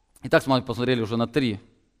 Итак, мы посмотрели уже на 3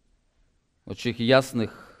 очень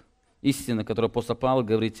ясных истины, которые апостол Павел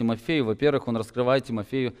говорит Тимофею. Во-первых, он раскрывает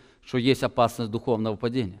Тимофею, что есть опасность духовного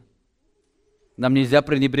падения. Нам нельзя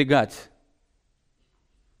пренебрегать.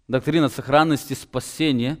 Доктрина сохранности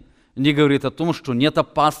спасения не говорит о том, что нет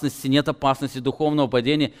опасности духовного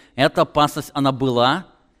падения. Эта опасность, она была,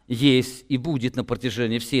 есть и будет на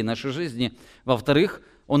протяжении всей нашей жизни. Во-вторых,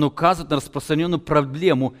 он указывает на распространенную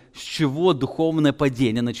проблему, с чего духовное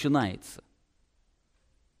падение начинается.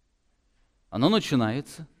 Оно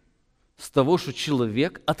начинается с того, что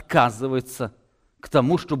человек отказывается к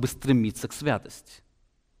тому, чтобы стремиться к святости.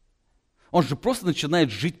 Он же просто начинает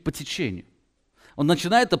жить по течению. Он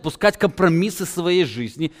начинает опускать компромиссы в своей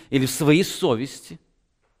жизни или в своей совести.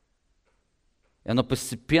 И оно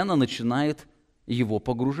постепенно начинает его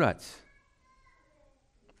погружать.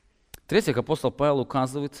 В-третьих, апостол Павел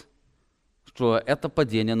указывает, что это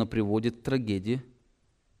падение, оно приводит к трагедии.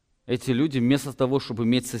 Эти люди вместо того, чтобы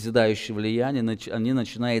иметь созидающее влияние, они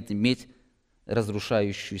начинают иметь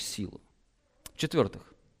разрушающую силу.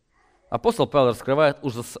 В-четвертых, апостол Павел раскрывает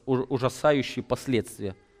ужасающие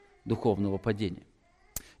последствия духовного падения.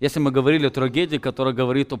 Если мы говорили о трагедии, которая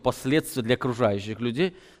говорит о последствиях для окружающих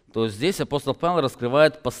людей, то здесь апостол Павел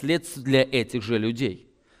раскрывает последствия для этих же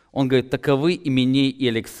людей. Он говорит: таковы Именей и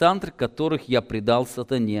Александр, которых я предал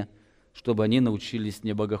сатане, чтобы они научились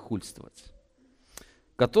не богохульствовать.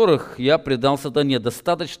 Которых я предал сатане,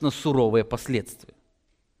 достаточно суровые последствия.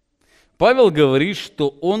 Павел говорит, что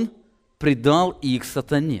он предал их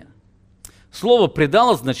сатане. Слово «предал»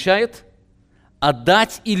 означает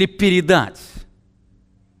отдать или передать.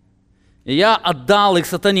 И я отдал их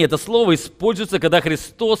сатане. Это слово используется, когда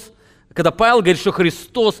Павел говорит, что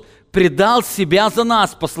Христос предал себя за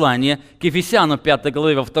нас, послание к Ефесянам 5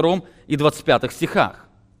 главе во 2 и 25 стихах.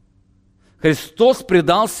 Христос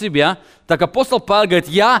предал себя, так апостол Павел говорит: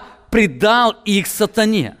 я предал их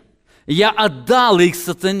сатане, я отдал их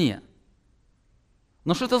сатане.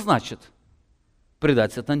 Но что это значит?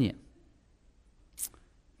 Предать сатане.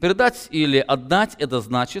 Передать или отдать — это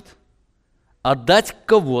значит отдать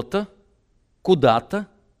кого-то куда-то,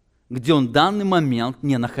 где он в данный момент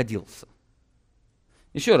не находился.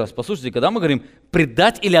 Еще раз, послушайте, когда мы говорим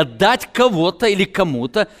предать или отдать кого-то или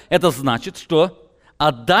кому-то, это значит, что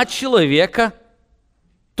отдать человека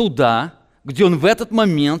туда, где он в этот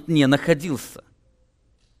момент не находился.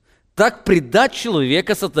 Так предать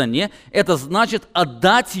человека сатане — это значит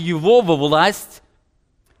отдать его во власть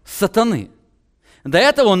сатаны. До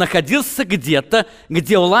этого он находился где-то,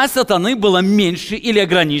 где власть сатаны была меньше или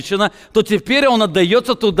ограничена, то теперь он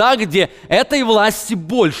отдается туда, где этой власти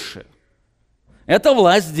больше. Эта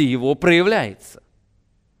власть, где его проявляется.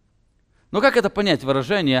 Но как это понять,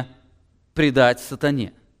 выражение «предать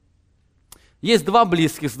сатане»? Есть 2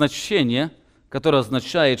 близких значения, которые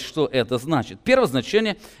означают, что это значит. Первое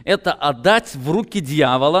значение – это отдать в руки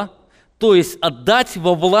дьявола, то есть отдать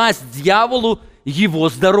во власть дьяволу его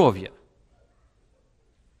здоровье.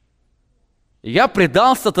 Я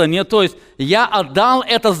предал сатане, то есть я отдал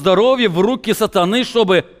это здоровье в руки сатаны,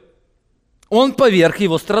 чтобы он поверг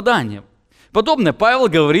его страданиям. Подобное Павел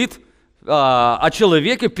говорит о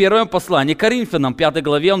человеке в первом послании к Коринфянам, 5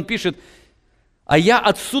 главе, он пишет: «А я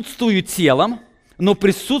отсутствую телом, но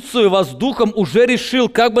присутствую вас духом, уже решил,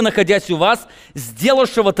 как бы находясь у вас,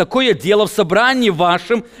 сделавшего такое дело в собрании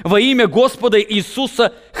вашем во имя Господа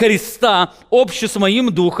Иисуса Христа, обще с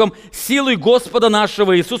моим духом, силой Господа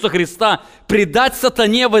нашего Иисуса Христа, предать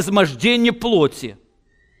сатане возмождение плоти».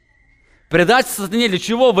 Предать сатане для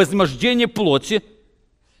чего? Возмождение плоти.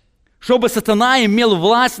 Чтобы сатана имел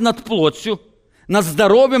власть над плотью, над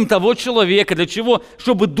здоровьем того человека. Для чего?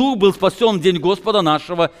 Чтобы дух был спасен в день Господа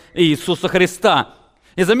нашего Иисуса Христа.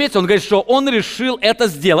 И заметьте, он говорит, что он решил это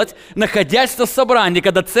сделать, находясь на собрании,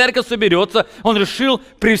 когда церковь соберется, он решил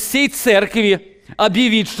при всей церкви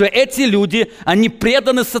объявить, что эти люди, они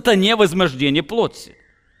преданы сатане возмождению плоти.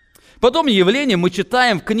 Подобное явление мы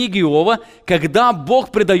читаем в книге Иова, когда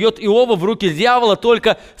Бог предает Иова в руки дьявола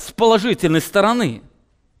только с положительной стороны.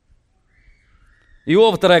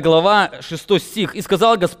 Иова 2 глава, 6 стих. «И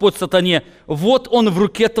сказал Господь сатане: вот он в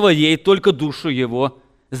руке твоей, только душу его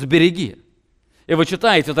сбереги». И вы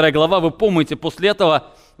читаете 2 глава, вы помните, после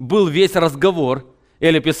этого был весь разговор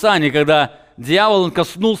или Писание, когда дьявол он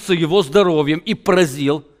коснулся его здоровьем и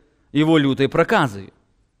поразил его лютой проказой.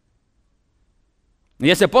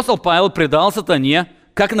 Если апостол Павел предал сатане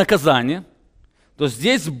как наказание, то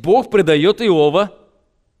здесь Бог предает Иова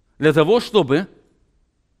для того, чтобы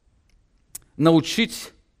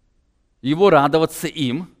научить его радоваться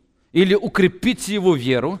им, или укрепить его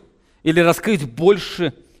веру, или раскрыть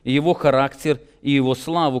больше его характер и его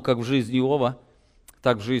славу, как в жизни Иова,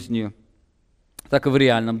 так и в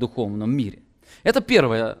реальном духовном мире. Это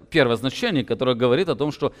первое значение, которое говорит о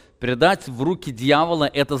том, что предать в руки дьявола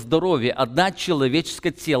 – это здоровье, отдать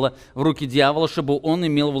человеческое тело в руки дьявола, чтобы он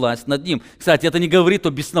имел власть над ним. Кстати, это не говорит о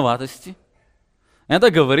бесноватости. Это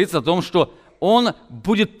говорит о том, что он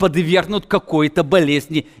будет подвергнут какой-то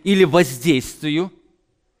болезни или воздействию,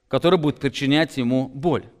 которое будет причинять ему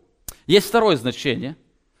боль. Есть второе значение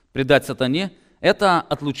 – предать сатане – это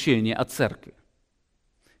отлучение от церкви.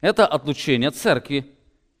 Это отлучение от церкви.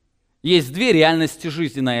 Есть две реальности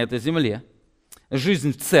жизни на этой земле.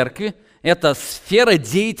 Жизнь в церкви – это сфера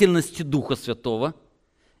деятельности Духа Святого,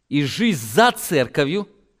 и жизнь за церковью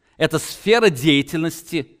 – это сфера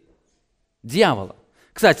деятельности дьявола.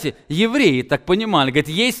 Кстати, евреи так понимали, говорят,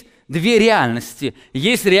 есть две реальности.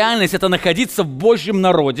 Есть реальность – это находиться в Божьем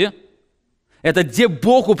народе, это где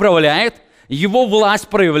Бог управляет, Его власть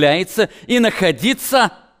проявляется, и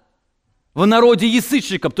находиться в народе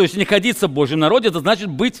язычников. То есть находиться в Божьем народе – это значит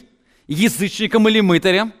быть язычником или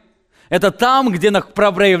мытарем. Это там, где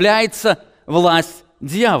проявляется власть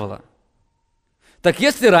дьявола. Так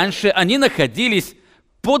если раньше они находились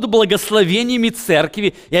под благословениями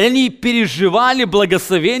церкви, и они переживали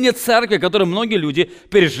благословение церкви, которое многие люди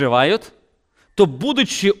переживают, то,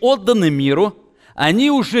 будучи отданы миру,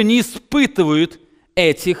 они уже не испытывают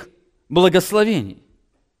этих благословений.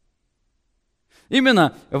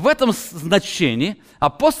 Именно в этом значении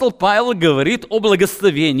апостол Павел говорит о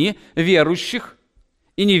благословении верующих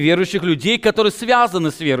и неверующих людей, которые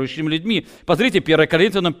связаны с верующими людьми. Посмотрите, 1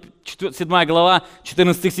 Коринфянам 7 глава,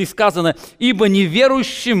 14 стих сказано: «Ибо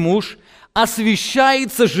неверующий муж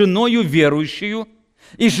освящается женою верующую,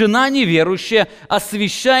 и жена неверующая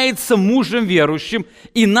освящается мужем верующим,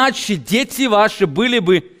 иначе дети ваши были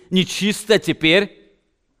бы нечисты, а теперь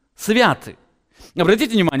святы».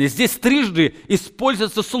 Обратите внимание, здесь трижды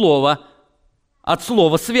используется слово от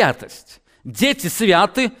слова «святость». Дети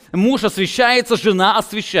святы, муж освящается, жена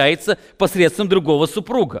освящается посредством другого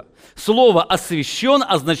супруга. Слово «освящен»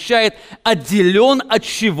 означает «отделен от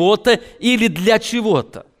чего-то» или «для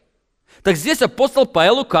чего-то». Так здесь апостол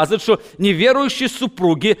Павел указывает, что неверующие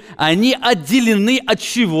супруги, они отделены от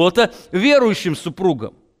чего-то верующим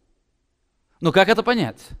супругам. Но как это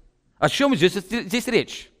понять? О чем здесь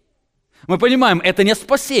речь? Мы понимаем, это не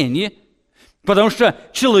спасение, потому что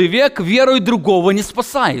человек верой другого не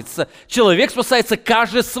спасается. Человек спасается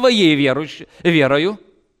каждый своей верою.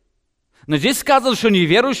 Но здесь сказано, что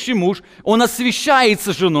неверующий муж, он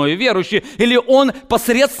освящается женой верующей, или он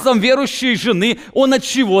посредством верующей жены, он от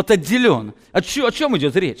чего-то отделен. О чем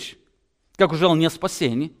идет речь? Как уже он не о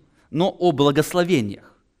спасении, но о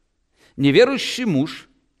благословениях. Неверующий муж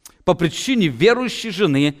по причине верующей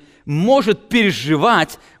жены может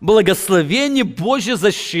переживать благословение Божьей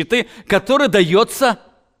защиты, которое дается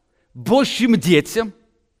Божьим детям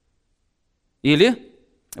или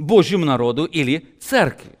Божьему народу или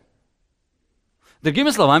церкви.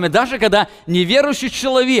 Другими словами, даже когда неверующий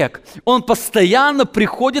человек, он постоянно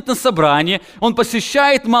приходит на собрание, он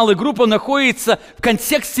посещает малые группы, он находится в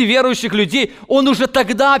контексте верующих людей, он уже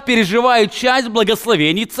тогда переживает часть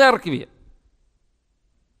благословений церкви.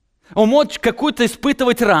 Он может какую-то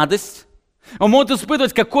испытывать радость, он может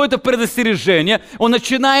испытывать какое-то предостережение, он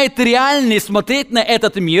начинает реально смотреть на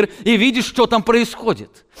этот мир и видеть, что там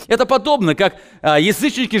происходит. Это подобно, как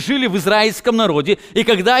язычники жили в израильском народе, и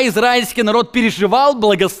когда израильский народ переживал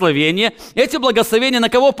благословение, эти благословения на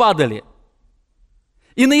кого падали?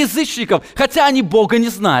 И на язычников, хотя они Бога не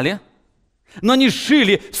знали, но они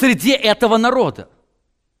жили среди этого народа.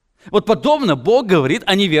 Вот подобно Бог говорит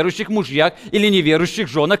о неверующих мужьях или неверующих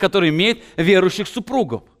женах, которые имеют верующих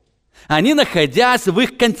супругов. Они, находясь в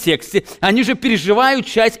их контексте, они же переживают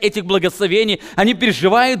часть этих благословений, они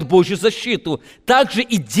переживают Божью защиту. Также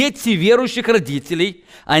и дети верующих родителей,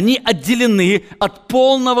 они отделены от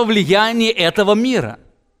полного влияния этого мира.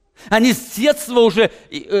 Они с детства уже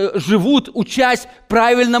живут, учась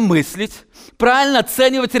правильно мыслить, правильно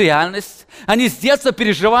оценивать реальность. Они с детства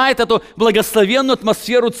переживают эту благословенную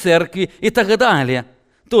атмосферу церкви и так далее.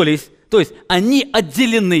 То есть они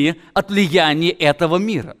отделены от влияния этого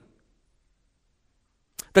мира.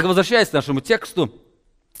 Так, возвращаясь к нашему тексту,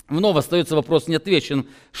 вновь остается вопрос неотвеченным.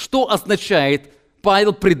 Что означает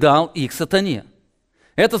 «Павел предал их сатане»?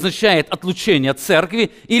 Это означает отлучение от церкви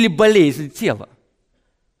или болезнь тела.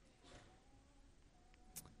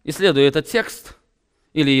 Исследуя этот текст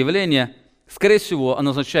или явление, скорее всего,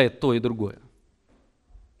 оно означает то и другое.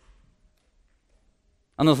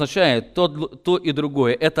 Оно означает то и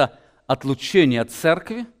другое. Это отлучение от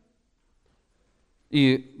церкви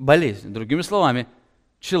и болезнь. Другими словами,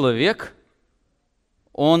 человек,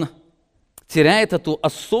 он теряет эту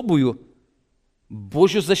особую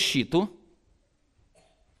Божью защиту,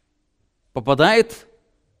 попадает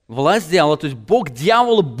в власть дьявола, то есть Бог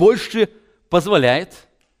дьяволу больше позволяет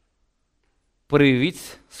проявить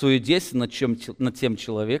свое действие над тем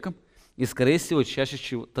человеком, и, скорее всего, чаще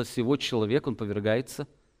всего человек, он повергается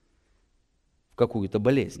в какую-то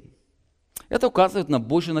болезнь. Это указывает на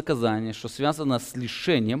Божье наказание, что связано с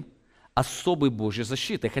лишением особой Божьей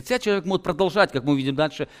защиты. Хотя человек может продолжать, как мы увидим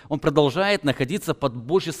дальше, он продолжает находиться под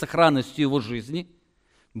Божьей сохранностью его жизни.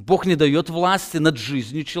 Бог не дает власти над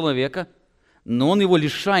жизнью человека, но он его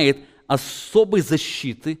лишает особой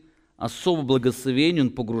защиты, особого благословения, он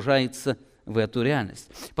погружается в эту реальность.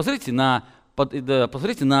 Посмотрите на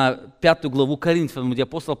 5 главу Коринфянам, где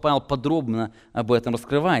апостол Павел подробно об этом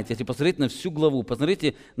раскрывает. Если посмотреть на всю главу,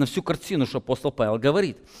 посмотрите на всю картину, что апостол Павел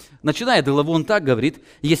говорит. Начиная главу, он так говорит: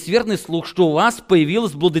 «Есть верный слух, что у вас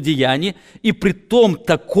появилось блудодеяние, и притом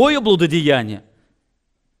такое блудодеяние,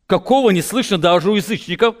 какого не слышно даже у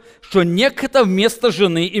язычников, что некто вместо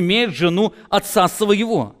жены имеет жену отца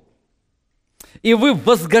своего. И вы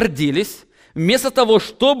возгордились, вместо того,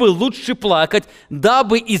 чтобы лучше плакать,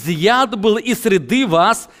 дабы изъят был из среды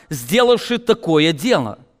вас, сделавший такое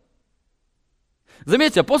дело».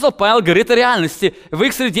 Заметьте, апостол Павел говорит о реальности. В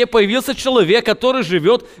их среде появился человек, который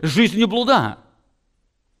живет жизнью блуда.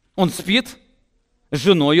 Он спит с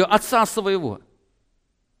женою отца своего.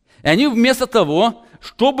 И они вместо того,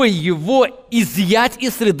 чтобы его изъять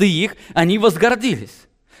из среды их, они возгордились.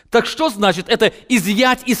 Так что значит это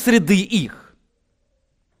изъять из среды их?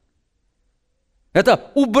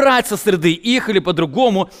 Это убрать со среды их, или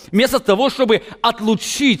по-другому, вместо того, чтобы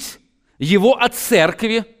отлучить его от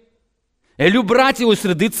церкви, или убрать его из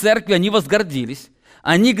среды церкви, они возгордились.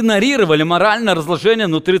 Они игнорировали моральное разложение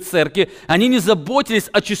внутри церкви, они не заботились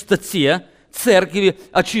о чистоте церкви,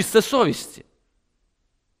 о чистой совести.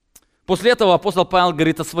 После этого апостол Павел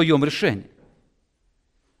говорит о своем решении.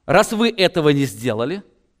 «Раз вы этого не сделали,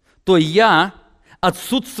 то я,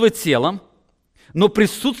 отсутствуя телом, но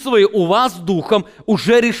присутствуя у вас духом,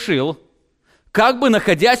 уже решил, как бы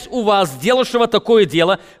находясь у вас, делавшего такое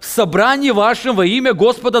дело, в собрании вашем во имя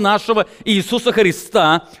Господа нашего Иисуса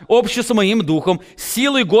Христа, обще с моим духом,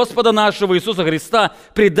 силой Господа нашего Иисуса Христа,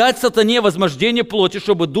 предать сатане возмождение плоти,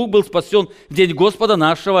 чтобы дух был спасен в день Господа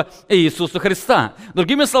нашего Иисуса Христа».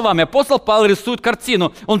 Другими словами, апостол Павел рисует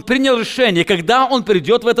картину. Он принял решение, когда он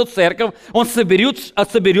придет в эту церковь, он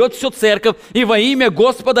соберет всю церковь, и во имя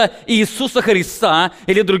Господа Иисуса Христа,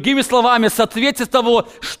 или другими словами, в соответствии того,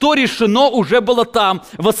 что решено уже было там,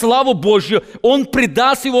 во славу Божью, он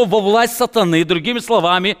предаст его во власть сатаны. Другими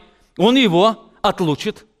словами, он его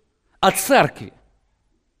отлучит от церкви.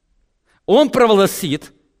 Он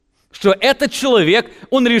провозгласит, что этот человек,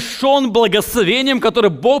 он решен благословением, которое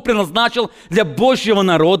Бог предназначил для Божьего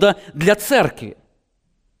народа, для церкви.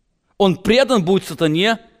 Он предан будет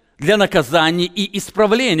сатане для наказания и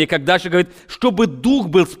исправления, как дальше говорит, чтобы дух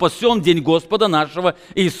был спасен в день Господа нашего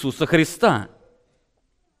Иисуса Христа.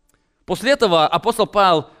 После этого апостол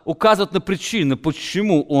Павел указывает на причины,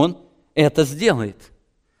 почему он это сделает.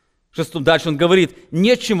 Дальше он говорит,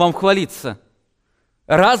 нечем вам хвалиться.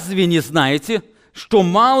 Разве не знаете, что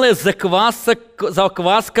малая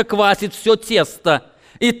закваска квасит все тесто?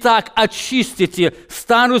 Итак, очистите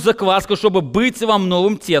старую закваску, чтобы быть вам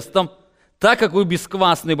новым тестом, так как вы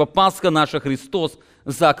бесквасны, ибо Пасха наша Христос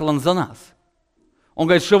заклан за нас. Он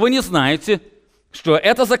говорит, что вы не знаете, что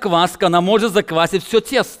эта закваска, она может заквасить все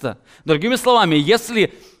тесто. Другими словами,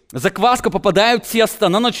 если закваска попадает в тесто,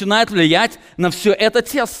 она начинает влиять на все это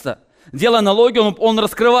тесто. Делая аналогию, он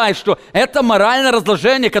раскрывает, что это моральное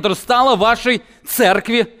разложение, которое стало в вашей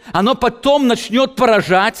церкви, оно потом начнет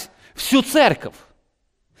поражать всю церковь.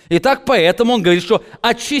 Итак, поэтому он говорит, что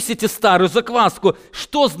очистите старую закваску.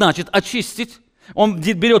 Что значит очистить? Он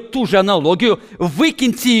берет ту же аналогию,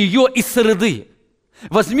 выкиньте ее из среды.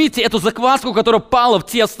 Возьмите эту закваску, которая пала в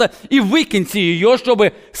тесто, и выкиньте ее,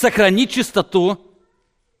 чтобы сохранить чистоту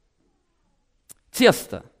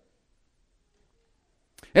теста.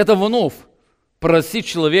 Это вновь просит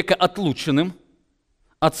человека отлученным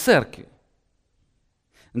от церкви.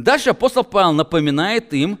 Дальше апостол Павел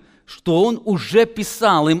напоминает им, что он уже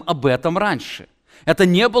писал им об этом раньше. Это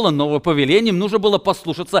не было новое повеление, им нужно было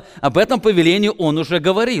послушаться. Об этом повелении он уже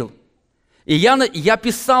говорил. И я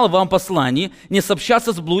писал вам послание не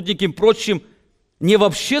сообщаться с блудниками, впрочем, не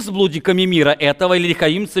вообще с блудниками мира этого, или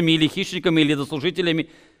лихаимцами, или хищниками, или дослужителями,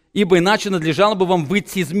 ибо иначе надлежало бы вам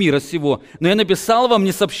выйти из мира сего. Но я написал вам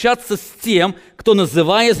не сообщаться с тем, кто,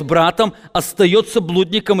 называясь братом, остается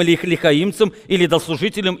блудником или лихаимцем, или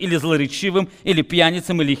дослужителем, или злоречивым, или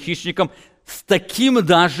пьяницем, или хищником. С таким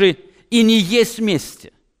даже и не есть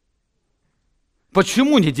вместе.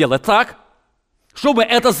 Почему не делать так? Чтобы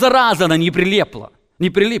эта зараза она не прилипла.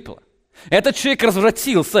 Этот человек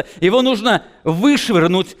развратился, его нужно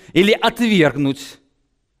вышвырнуть или отвергнуть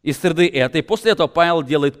из среды этой. После этого Павел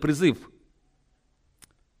делает призыв.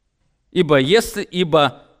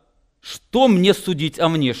 Ибо что мне судить о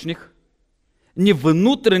внешних? Не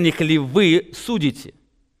внутренних ли вы судите?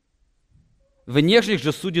 Внешних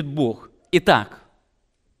же судит Бог. Итак,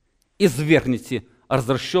 извергните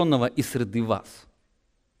развращенного из среды вас.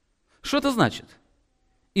 Что это значит?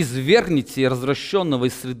 Извергните развращенного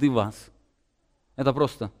из среды вас. Это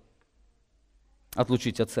просто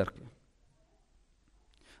отлучить от церкви.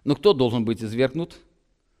 Но кто должен быть извергнут?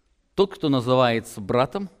 Тот, кто называется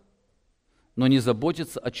братом, но не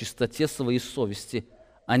заботится о чистоте своей совести.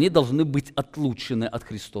 Они должны быть отлучены от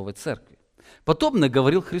Христовой церкви. Подобно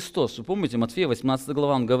говорил Христос. Вы помните, Матфея 18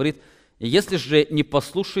 глава, он говорит, если же не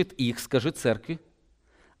послушает их, скажи церкви,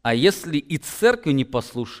 а если и церковь не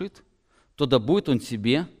послушает, то да будет он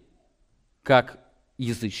тебе как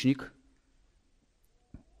язычник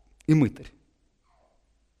и мытарь.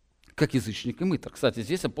 Как язычник и мытарь. Кстати,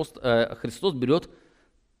 здесь Христос берет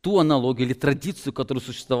ту аналогию или традицию, которая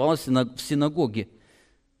существовала в синагоге.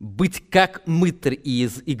 Быть как мытарь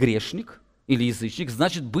и грешник, или язычник,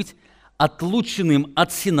 значит быть отлученным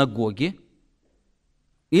от синагоги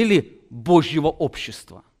или Божьего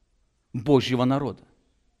общества, Божьего народа.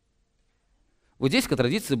 В иудейской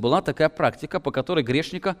традиции была такая практика, по которой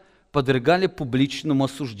грешника подвергали публичному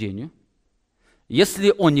осуждению.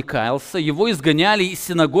 Если он не каялся, его изгоняли из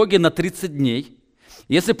синагоги на 30 дней.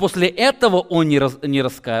 Если после этого он не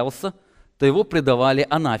раскаялся, то его предавали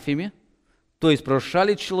анафеме, то есть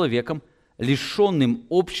провозглашали человеком, лишенным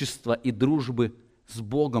общества и дружбы с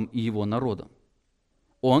Богом и его народом.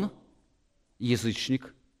 Он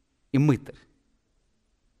язычник и мытарь.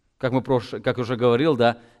 Как уже говорил,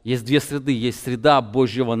 есть две среды. Есть среда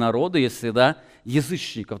Божьего народа, есть среда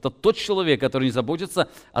язычников. Это тот человек, который не заботится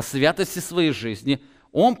о святости своей жизни.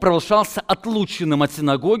 Он провозглашался отлученным от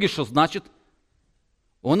синагоги, что значит,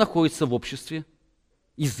 он находится в обществе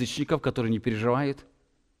язычников, которые не переживают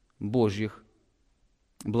Божьих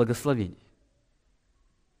благословений.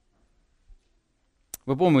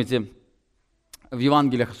 Вы помните, в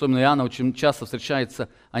Евангелиях, особенно Иоанна, очень часто встречается,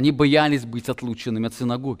 они боялись быть отлученными от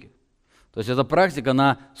синагоги. То есть эта практика,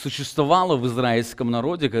 она существовала в израильском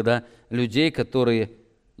народе, когда людей, которые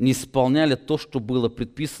не исполняли то, что было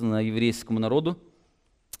предписано еврейскому народу,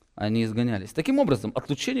 они изгонялись. Таким образом,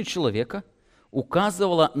 отлучение человека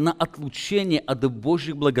указывало на отлучение от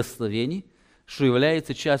Божьих благословений, что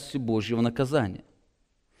является частью Божьего наказания.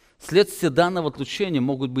 Следствия данного отлучения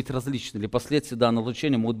могут быть различны, или последствия данного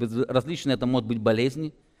отлучения могут быть различны. Это может быть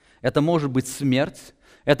болезни, это может быть смерть,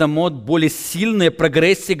 это может быть более сильная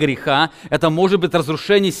прогрессия греха, это может быть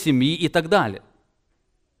разрушение семьи и так далее.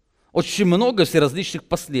 Очень много всеразличных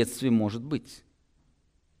последствий может быть.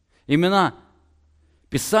 Именно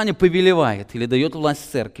Писание повелевает или дает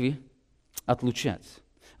власть церкви отлучать.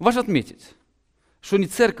 Важно отметить, что не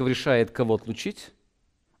церковь решает, кого отлучить,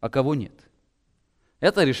 а кого нет.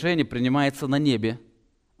 Это решение принимается на небе,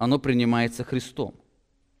 оно принимается Христом.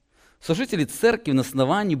 Служители церкви на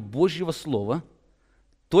основании Божьего Слова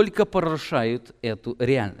только порушают эту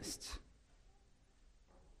реальность.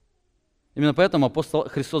 Именно поэтому апостол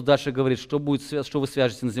Христос дальше говорит, что вы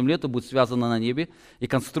свяжете на земле, то будет связано на небе. И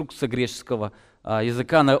конструкция греческого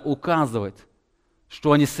языка она указывает,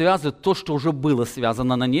 что они связывают то, что уже было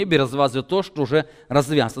связано на небе, развязывают то, что уже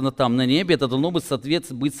развязано там на небе. Это должно быть в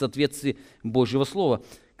соответствии Божьего Слова.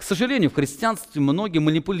 К сожалению, в христианстве многие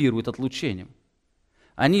манипулируют отлучением.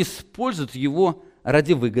 Они используют его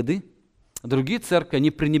ради выгоды, другие церкви, они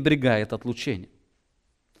пренебрегают отлучением.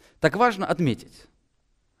 Так важно отметить,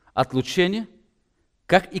 отлучение,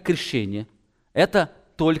 как и крещение, это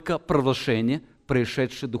только провозглашение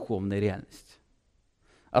происшедшей духовной реальности.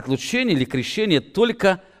 Отлучение или крещение –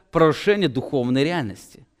 только провозглашение духовной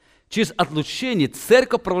реальности. Через отлучение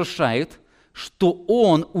церковь провозглашает, что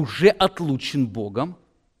он уже отлучен Богом,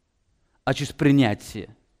 а через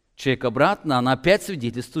принятие человека обратно, она опять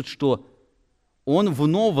свидетельствует, что он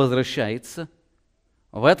вновь возвращается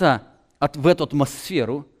в эту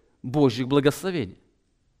атмосферу Божьих благословений.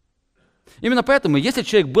 Именно поэтому, если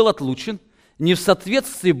человек был отлучен, не в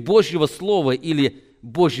соответствии Божьего Слова или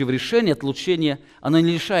Божьего решения, отлучение, оно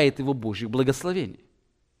не лишает его Божьих благословений.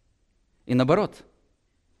 И наоборот,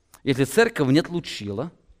 если церковь не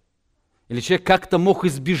отлучила, или человек как-то мог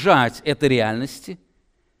избежать этой реальности,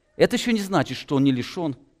 это еще не значит, что он не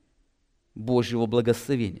лишен Божьего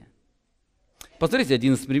благословения. Посмотрите,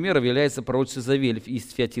 один из примеров является пророчество Завель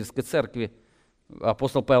из Фиатирской церкви.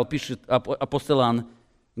 Апостол Павел пишет, апостол Иоанн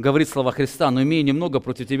говорит слова Христа: «Но имею немного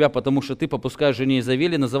против тебя, потому что ты попускаешь жене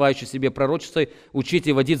Изавели, называющей себе пророчицей, учить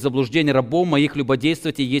и водить в заблуждение рабов моих,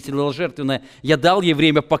 любодействовать и есть идоложертвенное. Я дал ей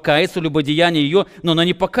время покаяться в любодеянии ее, но она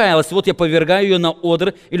не покаялась. Вот я повергаю ее на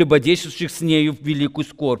одр и любодействующих с нею в великую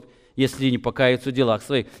скорбь, если не покаются в делах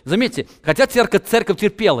своих». Заметьте, хотя церковь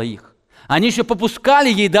терпела их, они еще попускали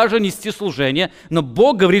ей даже нести служение, но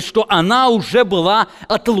Бог говорит, что она уже была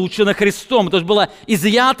отлучена Христом, то есть была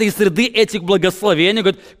изъята из среды этих благословений.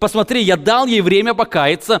 Говорит: посмотри, я дал ей время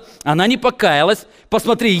покаяться, она не покаялась,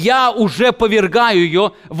 посмотри, я уже повергаю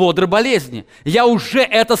ее в одр болезни, я уже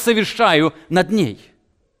это совершаю над ней.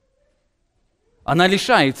 Она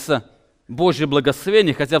лишается Божьего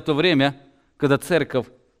благословения, хотя в то время, когда церковь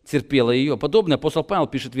терпела ее. Подобно апостол Павел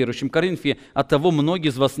пишет верующим Коринфе: «Оттого многие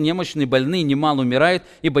из вас немощны, больны, немало умирают,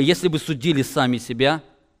 ибо если бы судили сами себя,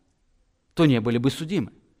 то не были бы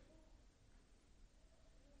судимы».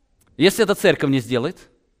 Если эта церковь не сделает,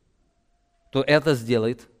 то это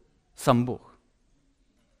сделает сам Бог.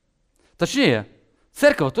 Точнее,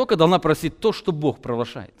 церковь только должна просить то, что Бог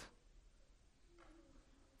провозглашает.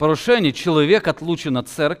 Порушение человек отлучен от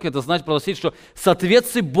церкви, это значит просить, что в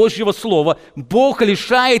соответствии Божьего Слова Бог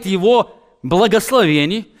лишает его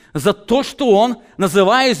благословений за то, что он,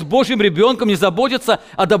 называясь Божьим ребенком, не заботится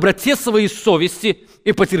о доброте своей совести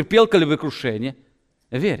и потерпел кораблекрушение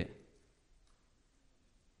в вере.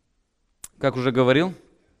 Как уже говорил,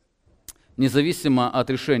 независимо от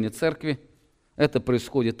решения церкви, это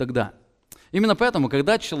происходит тогда. Именно поэтому,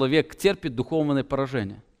 когда человек терпит духовное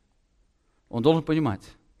поражение, он должен понимать,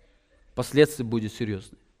 последствия будут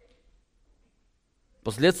серьезные.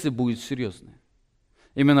 Последствия будут серьезные.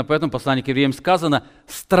 Именно поэтому в послании к евреям сказано: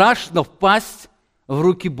 страшно впасть в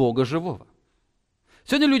руки Бога живого.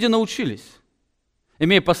 Сегодня люди научились.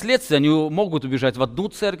 Имея последствия, они могут убежать в одну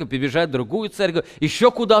церковь, побежать в другую церковь,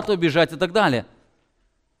 еще куда-то убежать и так далее.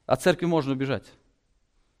 От церкви можно убежать.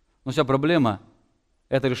 Но вся проблема –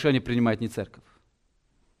 это решение принимает не церковь.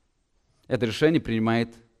 Это решение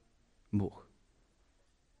принимает Бог.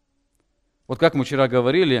 Вот как мы вчера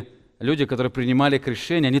говорили, люди, которые принимали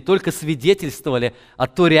крещение, они только свидетельствовали о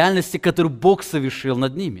той реальности, которую Бог совершил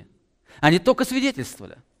над ними. Они только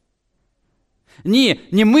свидетельствовали.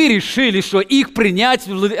 Не мы решили, что их принять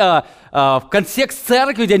в контекст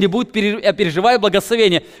церкви, где они будут переживать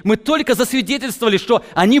благословение. Мы только засвидетельствовали, что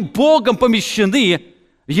они Богом помещены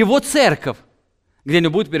в Его церковь, где они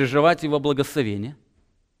будут переживать Его благословение.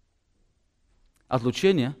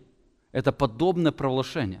 Отлучение – это подобное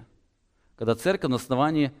провозглашение, когда церковь на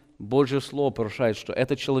основании Божьего Слова порушает, что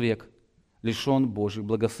этот человек лишен Божьих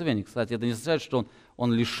благословений. Кстати, это не означает, что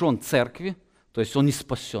он лишен церкви, то есть он не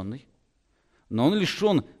спасенный, но он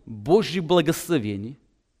лишен Божьих благословений,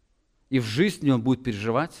 и в жизни он будет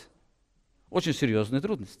переживать очень серьезные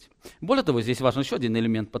трудности. Более того, здесь важно еще один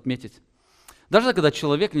элемент подметить. Даже когда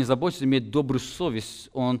человек не заботится иметь добрую совесть,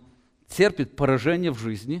 он терпит поражение в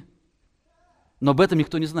жизни, но об этом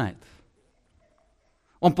никто не знает.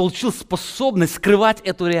 Он получил способность скрывать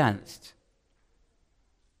эту реальность.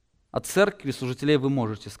 От церкви, служителей вы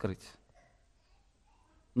можете скрыть.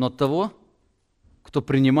 Но от того, кто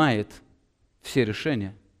принимает все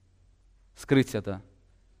решения, скрыть это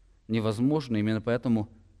невозможно. Именно поэтому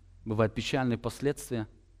бывают печальные последствия,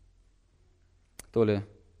 то ли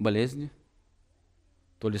болезни,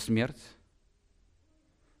 то ли смерть,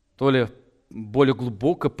 то ли более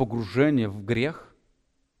глубокое погружение в грех,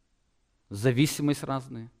 зависимость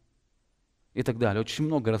разные и так далее. Очень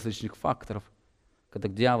много различных факторов, когда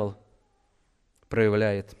дьявол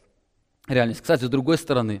проявляет реальность. Кстати, с другой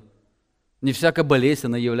стороны, не всякая болезнь,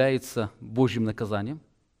 она является Божьим наказанием.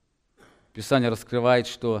 Писание раскрывает,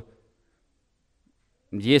 что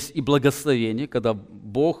есть и благословение, когда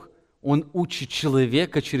Бог, Он учит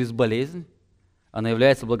человека через болезнь. Она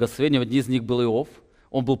является благословением. Один из них был Иов.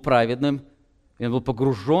 Он был праведным, и он был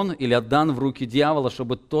погружен или отдан в руки дьявола,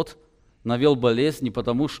 чтобы тот навел болезнь не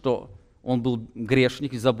потому, что он был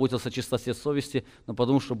грешник и заботился о чистоте совести, но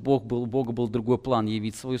потому, что у Бога был другой план –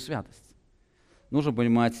 явить свою святость. Нужно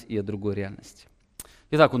понимать и о другой реальности.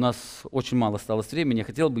 Итак, у нас очень мало осталось времени. Я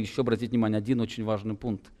хотел бы еще обратить внимание на один очень важный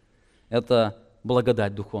пункт. Это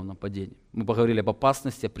благодать в духовном падении. Мы поговорили об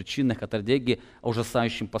опасности, о причинах, о трагедии, о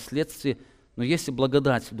ужасающем последствии. Но есть и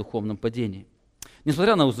благодать в духовном падении.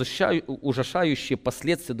 Несмотря на ужасающие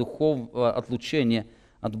последствия духовного отлучения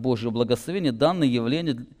от Божьего благословения, данное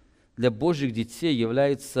явление для Божьих детей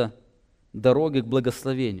является дорогой к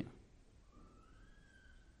благословению.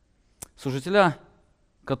 Служителя,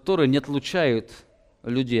 которые не отлучают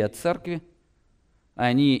людей от церкви,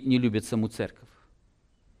 они не любят саму церковь.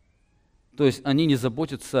 То есть они не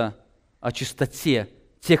заботятся о чистоте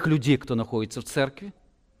тех людей, кто находится в церкви.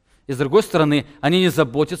 И с другой стороны, они не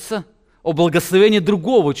заботятся о благословении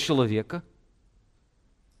другого человека,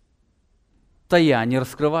 тая, не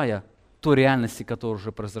раскрывая той реальности, которая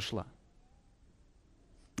уже произошла.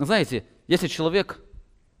 Знаете, если человек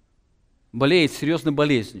болеет серьезной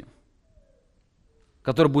болезнью,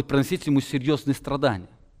 которая будет приносить ему серьезные страдания,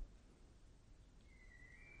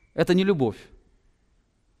 это не любовь,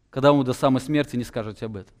 когда вы до самой смерти не скажете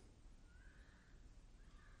об этом.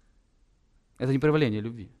 Это не проявление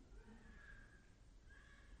любви.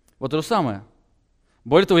 Вот то же самое.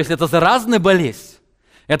 Более того, если это заразная болезнь,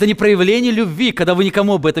 это не проявление любви, когда вы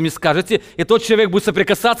никому об этом не скажете, и тот человек будет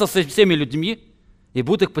соприкасаться со всеми людьми и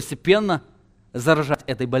будет их постепенно заражать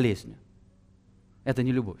этой болезнью. Это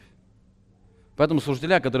не любовь. Поэтому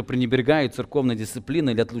служителя, которые пренебрегают церковной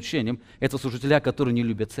дисциплиной или отлучением, это служителя, которые не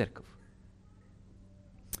любят церковь.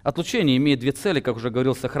 Отлучение имеет две цели, как уже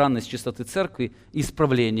говорил, сохранность чистоты церкви и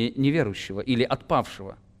исправление неверующего или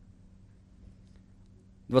отпавшего.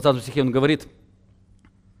 В 20 стихе он говорит: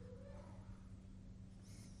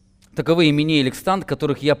 «Таковы Именей и Александр,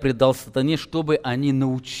 которых я предал сатане, чтобы они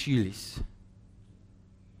научились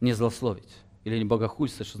не злословить». Или не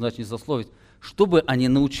богохульствовать, что значит не злословить. Чтобы они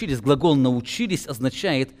научились, глагол «научились»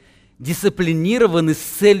 означает дисциплинированы с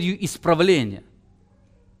целью исправления.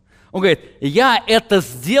 Он говорит, я это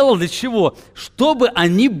сделал для чего? Чтобы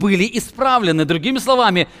они были исправлены. Другими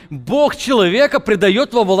словами, Бог человека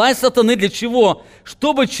предает во власть сатаны для чего?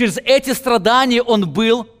 Чтобы через эти страдания он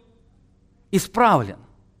был исправлен.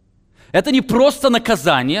 Это не просто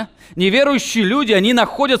наказание. Неверующие люди, они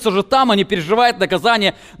находятся уже там, они переживают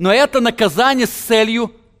наказание, но это наказание с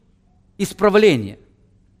целью исправления.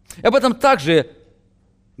 И об этом также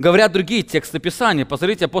говорят другие тексты Писания.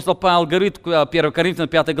 Посмотрите, апостол Павел говорит в 1 Коринфянам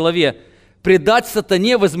 5 главе: «Предать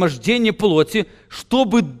сатане возмождение плоти,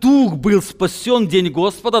 чтобы дух был спасен в день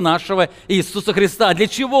Господа нашего Иисуса Христа». Для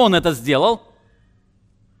чего он это сделал?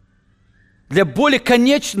 Для более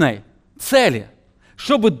конечной цели,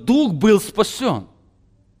 чтобы дух был спасен.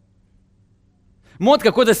 Вот в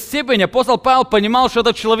какой-то степени апостол Павел понимал, что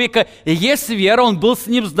этот человека есть вера, он был с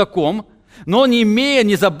ним знаком, но не имея,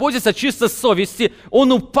 не заботясь о чистой совести,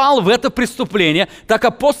 он упал в это преступление. Так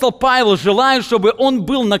апостол Павел желает, чтобы он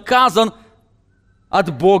был наказан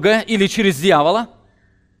от Бога или через дьявола,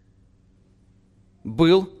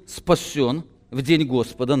 был спасен в день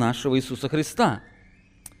Господа нашего Иисуса Христа.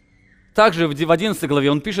 Также в 11 главе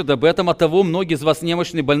он пишет об этом: «Оттого многие из вас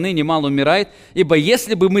немощные, больные, немало умирают, ибо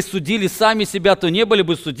если бы мы судили сами себя, то не были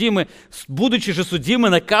бы судимы, будучи же судимы,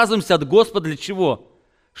 наказываемся от Господа». Для чего?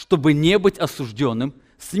 Чтобы не быть осужденным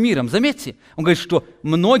с миром. Заметьте, он говорит, что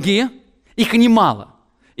многие, их немало,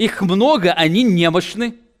 их много, они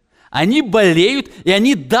немощны, они болеют, и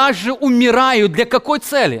они даже умирают. Для какой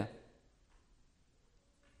цели?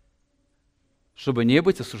 Чтобы не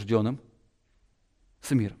быть осужденным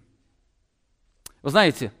с миром. Вы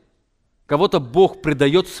знаете, кого-то Бог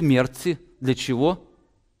предает смерти. Для чего?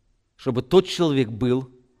 Чтобы тот человек был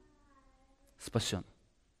спасен.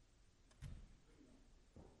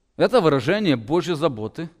 Это выражение Божьей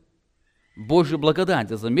заботы, Божьей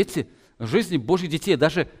благодати. Заметьте, в жизни Божьих детей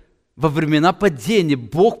даже во времена падения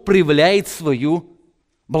Бог проявляет свою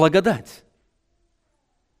благодать.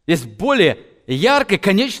 Есть более яркая,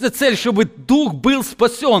 конечная цель, чтобы дух был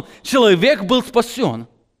спасен, человек был спасен.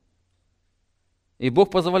 И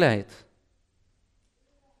Бог позволяет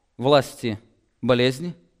власти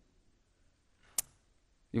болезни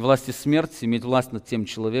и власти смерти иметь власть над тем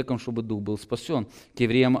человеком, чтобы дух был спасен. К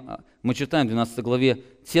евреям мы читаем в 12 главе: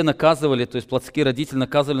 «Те наказывали, то есть плотские родители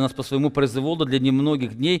наказывали нас по своему произволу для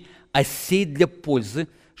немногих дней, а сей для пользы,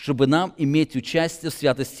 чтобы нам иметь участие в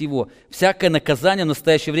святости Его. Всякое наказание в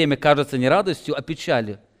настоящее время кажется не радостью, а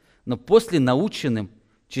печалью, но после наученным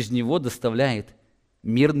через него доставляет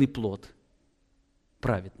мирный плод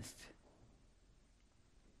праведности».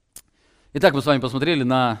 Итак, мы с вами посмотрели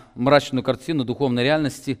на мрачную картину духовной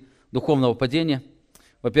реальности, духовного падения.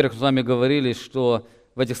 Во-первых, мы с вами говорили, что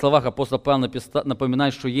в этих словах апостол Павел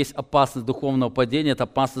напоминает, что есть опасность духовного падения, это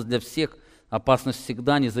опасность для всех, опасность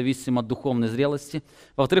всегда, независимо от духовной зрелости.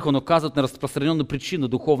 Во-вторых, он указывает на распространенную причину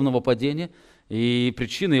духовного падения, и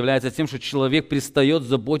причина является тем, что человек перестает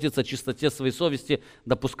заботиться о чистоте своей совести,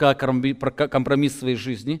 допуская компромисс в своей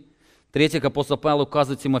жизни. В-третьих, апостол Павел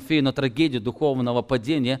указывает Тимофею на трагедию духовного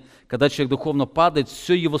падения, когда человек духовно падает,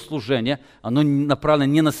 все его служение, оно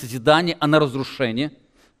направлено не на созидание, а на разрушение.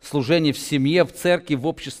 Служение в семье, в церкви, в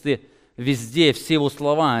обществе, везде, все его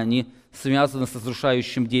слова, они связаны с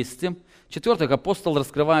разрушающим действием. В-четвертых, апостол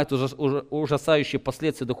раскрывает ужасающие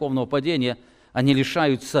последствия духовного падения. Они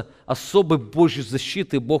лишаются особой Божьей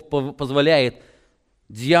защиты. Бог позволяет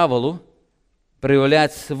дьяволу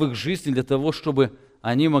проявлять в их жизни для того, чтобы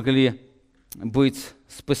они могли быть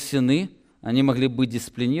спасены, они могли быть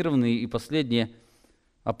дисциплинированы. И последнее,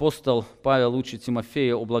 апостол Павел учит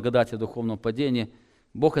Тимофея о благодати духовного падения.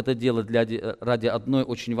 Бог это делает ради одной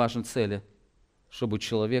очень важной цели, чтобы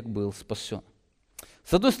человек был спасен.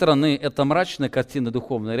 С одной стороны, это мрачная картина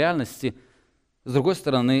духовной реальности, с другой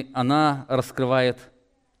стороны, она раскрывает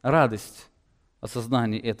радость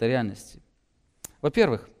осознания этой реальности.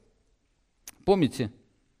 Во-первых, помните,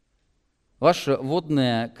 ваше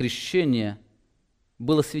водное крещение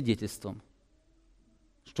было свидетельством,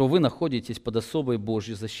 что вы находитесь под особой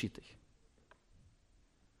Божьей защитой.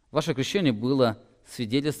 Ваше крещение было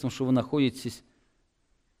свидетельством, что вы находитесь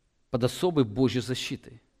под особой Божьей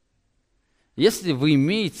защитой. Если вы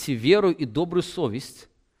имеете веру и добрую совесть,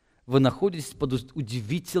 вы находитесь под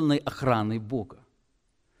удивительной охраной Бога.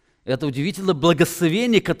 Это удивительное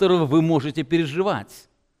благословение, которое вы можете переживать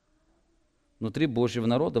внутри Божьего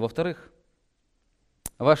народа. Во-вторых,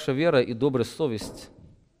 ваша вера и добрая совесть,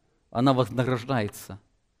 она вознаграждается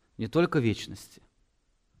не только в вечности,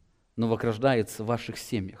 но вознаграждается в ваших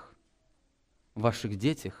семьях, в ваших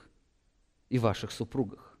детях и ваших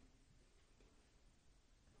супругах.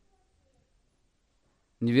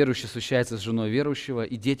 Неверующий встречается с женой верующего,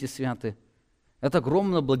 и дети святы. Это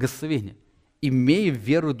огромное благословение. Имея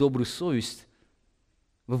веру и добрую совесть,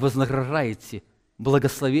 вы вознаграждаете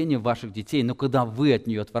благословение ваших детей, но когда вы от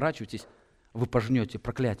нее отворачиваетесь, вы пожнете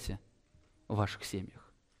проклятие в ваших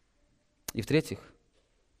семьях. И в-третьих,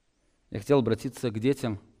 я хотел обратиться к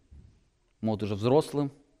детям, вот уже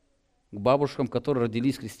взрослым, к бабушкам, которые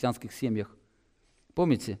родились в христианских семьях.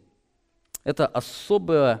 Помните, это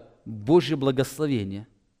особое Божье благословение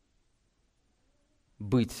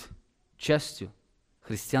быть частью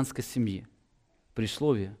христианской семьи при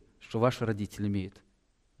условии, что ваши родители имеют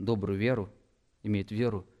добрую веру, имеют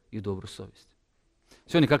веру и добрую совесть.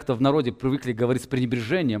 Сегодня как-то в народе привыкли говорить с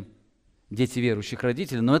пренебрежением дети верующих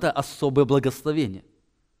родителей, но это особое благословение.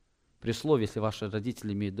 При условии, если ваши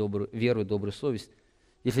родители имеют добрую веру и добрую совесть,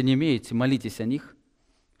 если не имеете, молитесь о них,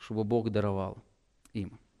 чтобы Бог даровал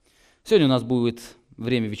им. Сегодня у нас будет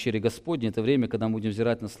время вечери Господней, это время, когда мы будем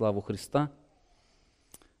взирать на славу Христа.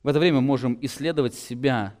 В это время мы можем исследовать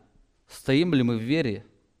себя, стоим ли мы в вере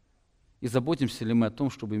и заботимся ли мы о том,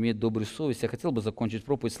 чтобы иметь добрую совесть. Я хотел бы закончить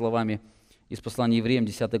проповедь словами из послания Евреям,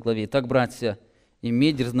 10 главе. «Итак, братья,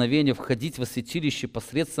 имейте дерзновение входить во святилище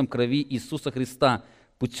посредством крови Иисуса Христа,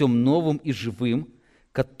 путем новым и живым,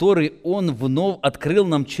 который Он вновь открыл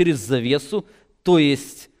нам через завесу, то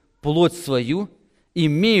есть плоть свою,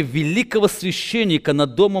 имея великого священника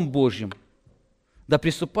над Домом Божьим. Да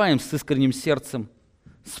приступаем с искренним сердцем,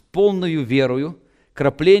 с полною верою,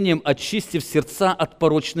 краплением очистив сердца от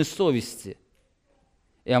порочной совести,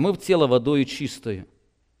 и омыв тело водою чистою.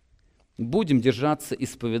 Будем держаться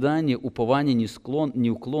исповедания, упования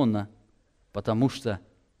неуклонно, потому что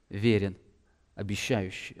верен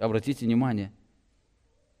обещающий. Обратите внимание,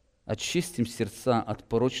 очистим сердца от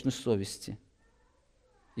порочной совести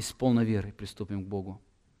и с полной верой приступим к Богу.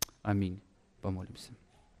 Аминь. Помолимся.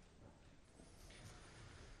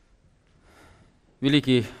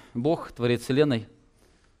 Великий Бог, Творец Вселенной,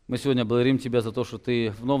 мы сегодня благодарим Тебя за то, что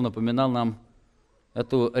Ты вновь напоминал нам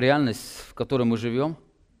эту реальность, в которой мы живем.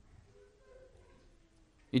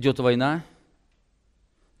 Идет война,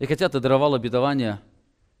 и хотя Ты даровал обетование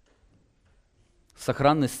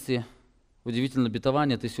сохранности, удивительное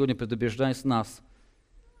обетование, Ты сегодня предупреждаешь нас,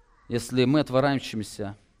 если мы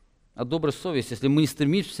отворачиваемся от доброй совести, если мы не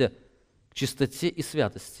стремимся к чистоте и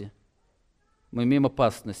святости, мы имеем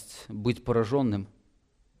опасность быть пораженным,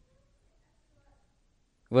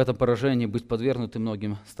 в этом поражении быть подвергнуты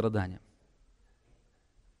многим страданиям.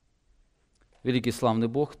 Великий славный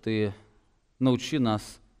Бог, Ты научи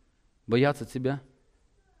нас бояться Тебя.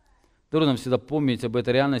 Даруй нам всегда помнить об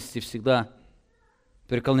этой реальности, всегда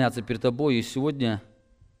преклоняться перед Тобой. И сегодня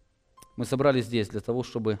мы собрались здесь для того,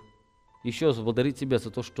 чтобы еще раз благодарить Тебя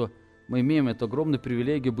за то, что мы имеем эту огромную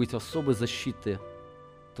привилегию быть в особой защите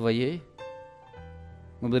Твоей.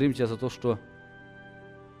 Мы благодарим Тебя за то, что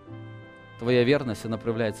Твоя верность, она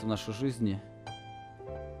проявляется в нашей жизни.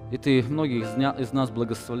 И Ты многих из нас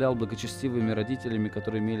благословлял благочестивыми родителями,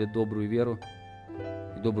 которые имели добрую веру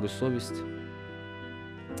и добрую совесть.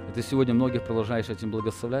 И Ты сегодня многих продолжаешь этим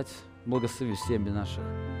благословлять. Благослови семьи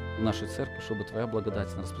нашей церкви, чтобы Твоя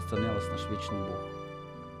благодать распространялась в наш вечный Бог.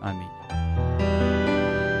 Аминь.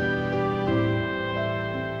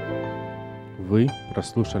 Вы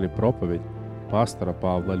прослушали проповедь пастора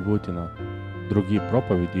Павла Львутина. Другие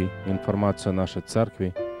проповеди и информацию о нашей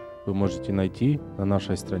церкви вы можете найти на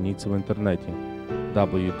нашей странице в интернете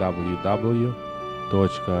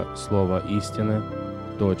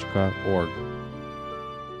www.slovoistины.org.